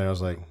didn't have it. And I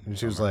was like, and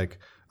she was like,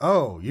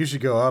 oh, you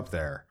should go up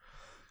there.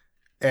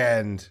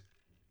 And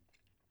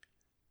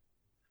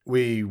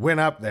we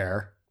went up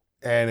there,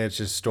 and it's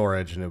just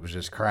storage, and it was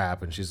just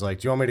crap. And she's like,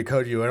 do you want me to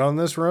code you in on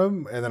this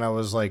room? And then I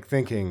was like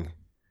thinking,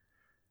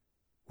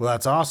 well,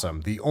 that's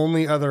awesome. The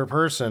only other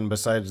person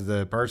besides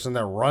the person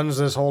that runs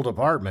this whole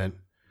department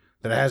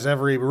that has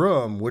every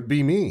room would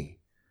be me.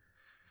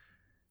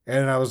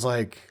 And I was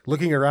like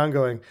looking around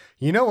going,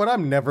 you know what?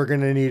 I'm never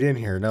going to need in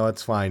here. No,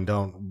 it's fine.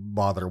 Don't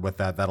bother with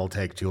that. That'll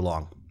take too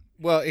long.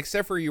 Well,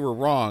 except for you were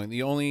wrong.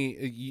 The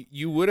only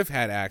you would have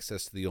had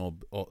access to the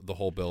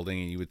whole building,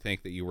 and you would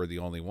think that you were the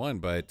only one.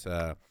 But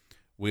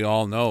we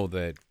all know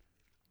that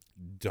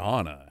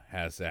Donna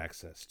has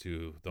access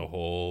to the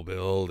whole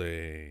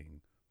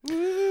building.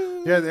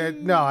 Yeah,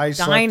 no, I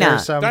slept Dinah. there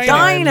sometimes.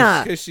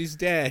 Dinah. Because she's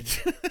dead.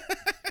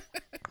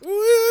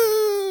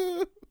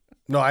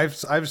 No,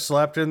 I've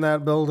slept in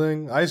that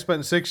building. I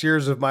spent 6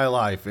 years of my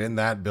life in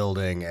that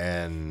building,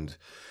 and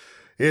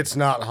it's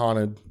not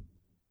haunted.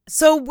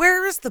 So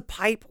where is the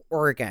pipe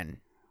organ?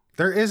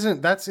 There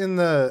isn't. That's in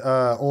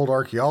the old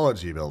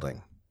archaeology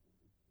building.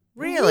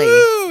 Really?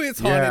 Woo, it's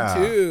haunted Yeah.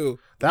 too.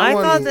 That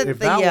one, thought that if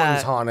the, that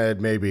one's haunted,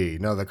 maybe.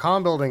 No, the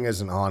comm building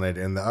isn't haunted,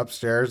 and the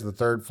upstairs, the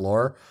third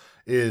floor,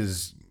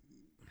 is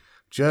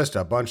just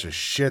a bunch of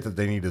shit that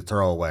they need to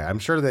throw away. I'm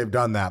sure they've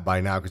done that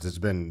by now because it's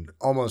been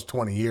almost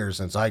 20 years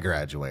since I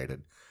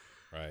graduated.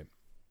 Right.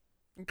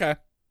 Okay.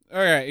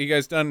 All right. You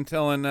guys done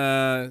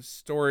telling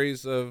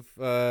stories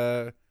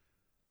of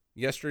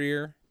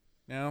yesteryear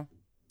now?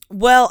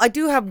 Well, I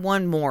do have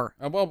one more.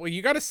 Well,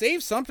 you got to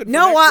save something. For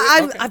No,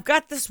 next week. Okay. I've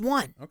got this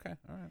one. Okay.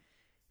 All right.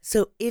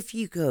 So if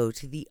you go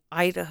to the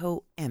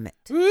Idaho Emmett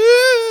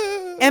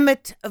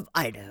of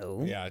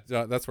Idaho. Yeah,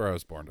 that's where I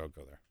was born. Don't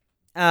go there.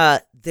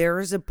 There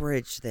is a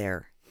bridge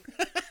there.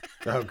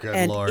 Oh, good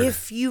And Lord.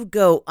 if you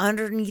go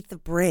underneath the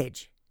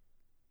bridge,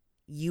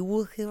 you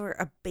will hear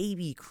a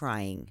baby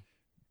crying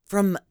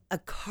from a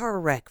car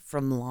wreck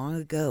from long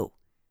ago.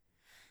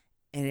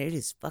 And it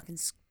is fucking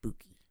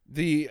spooky.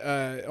 The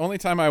only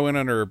time I went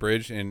under a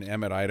bridge in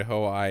Emmett,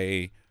 Idaho,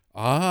 I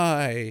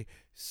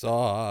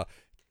saw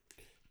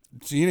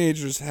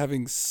teenagers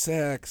having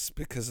sex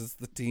because it's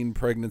the teen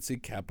pregnancy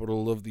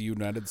capital of the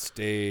United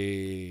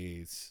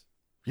States.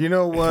 You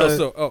know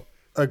what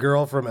a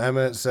girl from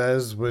Emmett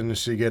says when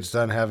she gets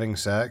done having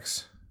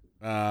sex?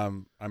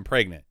 I'm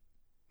pregnant.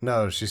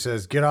 No, she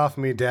says, "Get off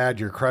me, Dad.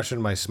 You're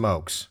crushing my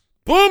smokes."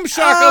 Boom,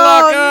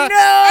 shakalaka. Oh,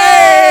 no!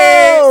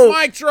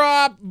 Hey, mic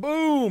drop.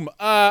 Boom.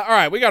 All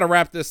right, we got to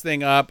wrap this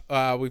thing up.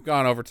 We've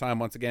gone over time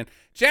once again.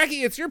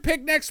 Jackie, it's your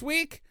pick next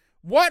week.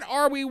 What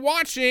are we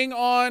watching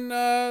on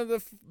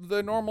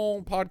the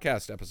normal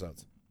podcast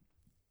episodes?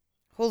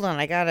 Hold on,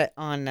 I got it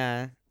on.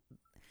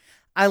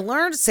 I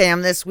learned,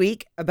 Sam, this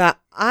week about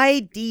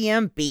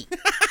IDMB.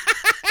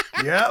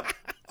 Yep,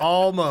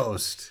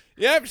 almost.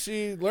 Yep,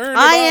 she learned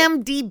about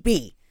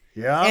IMDb.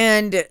 Yeah.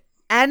 And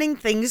adding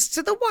things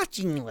to the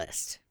watching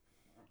list.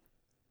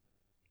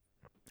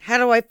 How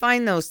do I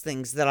find those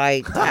things that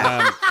I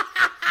tap?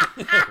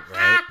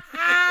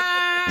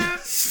 Right.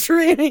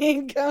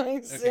 Streaming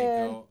coming soon. Okay,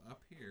 go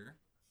up here.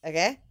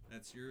 Okay.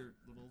 That's your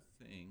little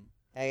thing.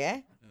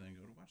 Okay. And then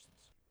go to watch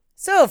this.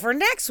 So for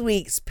next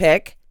week's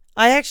pick,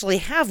 I actually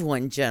have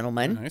one,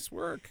 gentlemen. Nice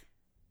work.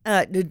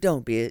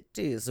 Don't be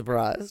too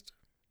surprised.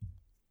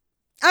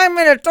 I'm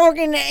going to talk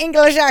in an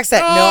English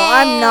accent. Oh! No,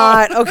 I'm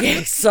not.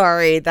 Okay,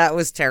 sorry. That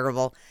was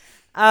terrible.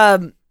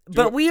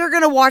 But we are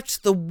going to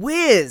watch The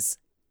Wiz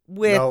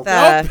with... Nope.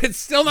 Nope, it's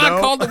still not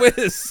Nope. called The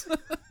Wiz.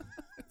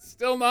 It's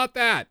still not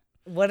that.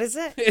 What is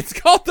it? It's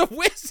called The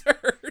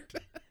Wizard.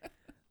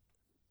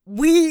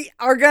 We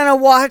are going to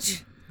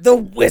watch The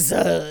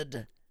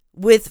Wizard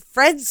with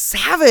Fred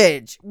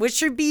Savage, which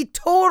should be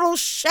total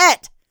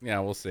shit. Yeah,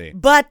 we'll see.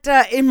 But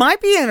it might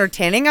be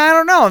entertaining. I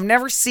don't know. I've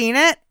never seen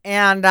it,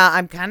 and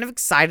I'm kind of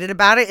excited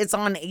about it. It's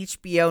on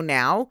HBO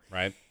now.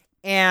 Right.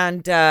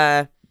 And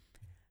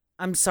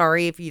I'm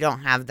sorry if you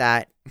don't have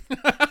that.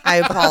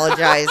 I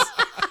apologize.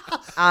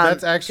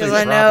 That's actually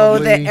because I know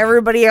that probably-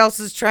 everybody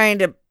else is trying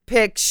to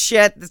pick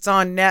shit that's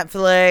on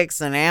Netflix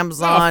and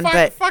Amazon,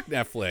 but fuck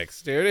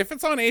Netflix, dude. If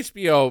it's on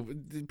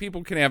HBO,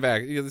 people can have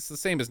access. It's the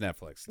same as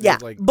Netflix. yeah.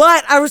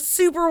 But I was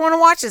super want to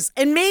watch this,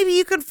 and maybe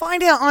you could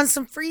find it on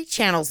some free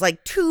channels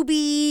like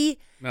Tubi.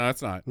 No,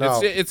 it's not. No.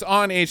 It's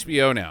on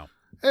HBO now.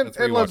 And, That's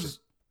where and you watch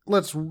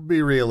let's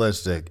be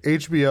realistic.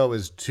 HBO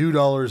is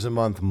 $2 a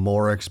month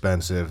more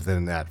expensive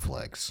than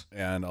Netflix.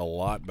 And a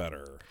lot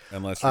better,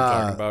 unless you're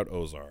talking about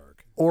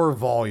Ozark. Or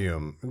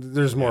volume.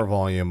 There's more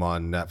volume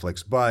on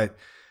Netflix, but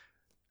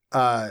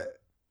The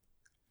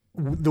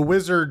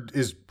Wizard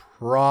is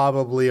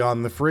probably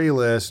on the free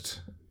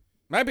list.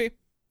 Might be.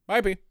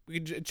 We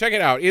can check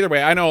it out. Either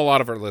way, I know a lot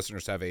of our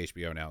listeners have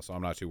HBO now, so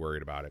I'm not too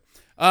worried about it.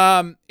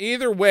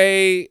 Either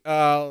way,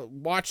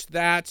 watch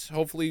that.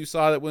 Hopefully you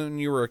saw that when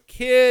you were a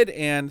kid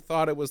and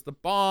thought it was the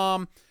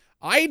bomb.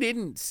 I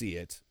didn't see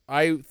it.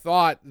 I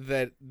thought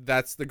that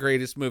that's the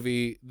greatest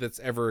movie that's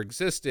ever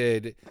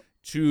existed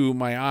to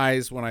my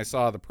eyes when I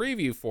saw the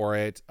preview for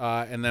it.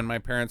 And then my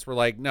parents were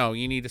like, no,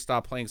 you need to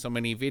stop playing so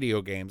many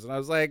video games. And I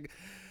was like,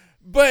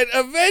 but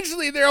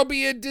eventually there'll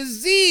be a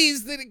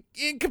disease that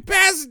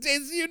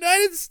incapacitates the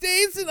United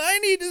States, and I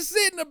need to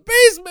sit in a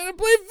basement and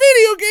play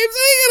video games.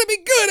 I gotta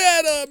be good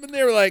at them. And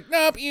they were like,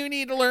 nope, you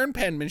need to learn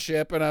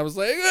penmanship. And I was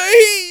like,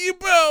 I hate you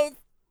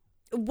both.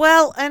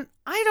 Well, and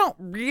I don't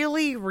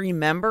really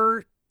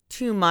remember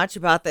too much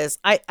about this.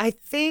 I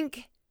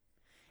think,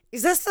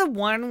 is this the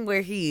one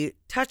where he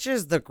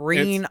touches the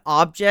green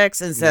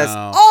objects and says,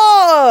 No.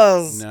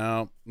 Oz?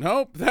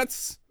 Nope,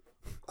 that's...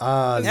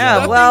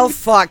 Yeah, well,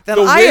 fuck. Then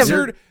The I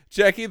Wizard,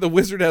 Jackie, the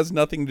Wizard has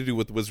nothing to do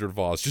with Wizard of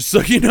Oz, just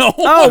so you know.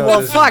 Oh,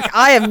 well, fuck.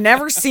 I have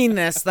never seen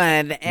this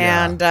then,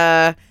 and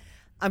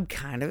I'm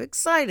kind of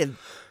excited.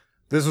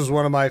 This was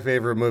one of my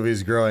favorite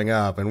movies growing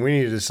up, and we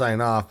need to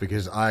sign off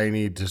because I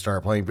need to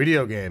start playing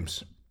video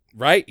games.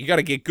 Right? You got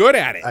to get good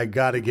at it. I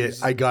gotta get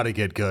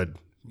good.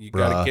 You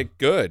got to get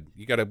good.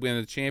 You got to win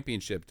a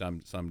championship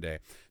someday.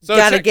 So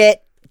Gotta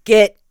get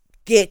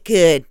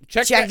good.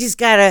 Check Jackie's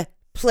gotta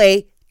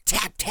play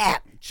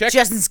tap.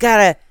 Justin's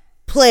gotta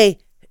play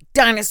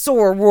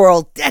Dinosaur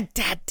World.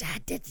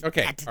 Okay.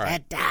 All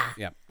right.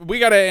 Yeah. We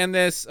got to end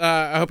this.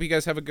 I hope you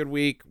guys have a good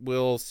week.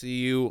 We'll see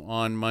you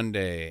on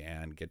Monday,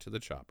 and get to the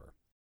chopper.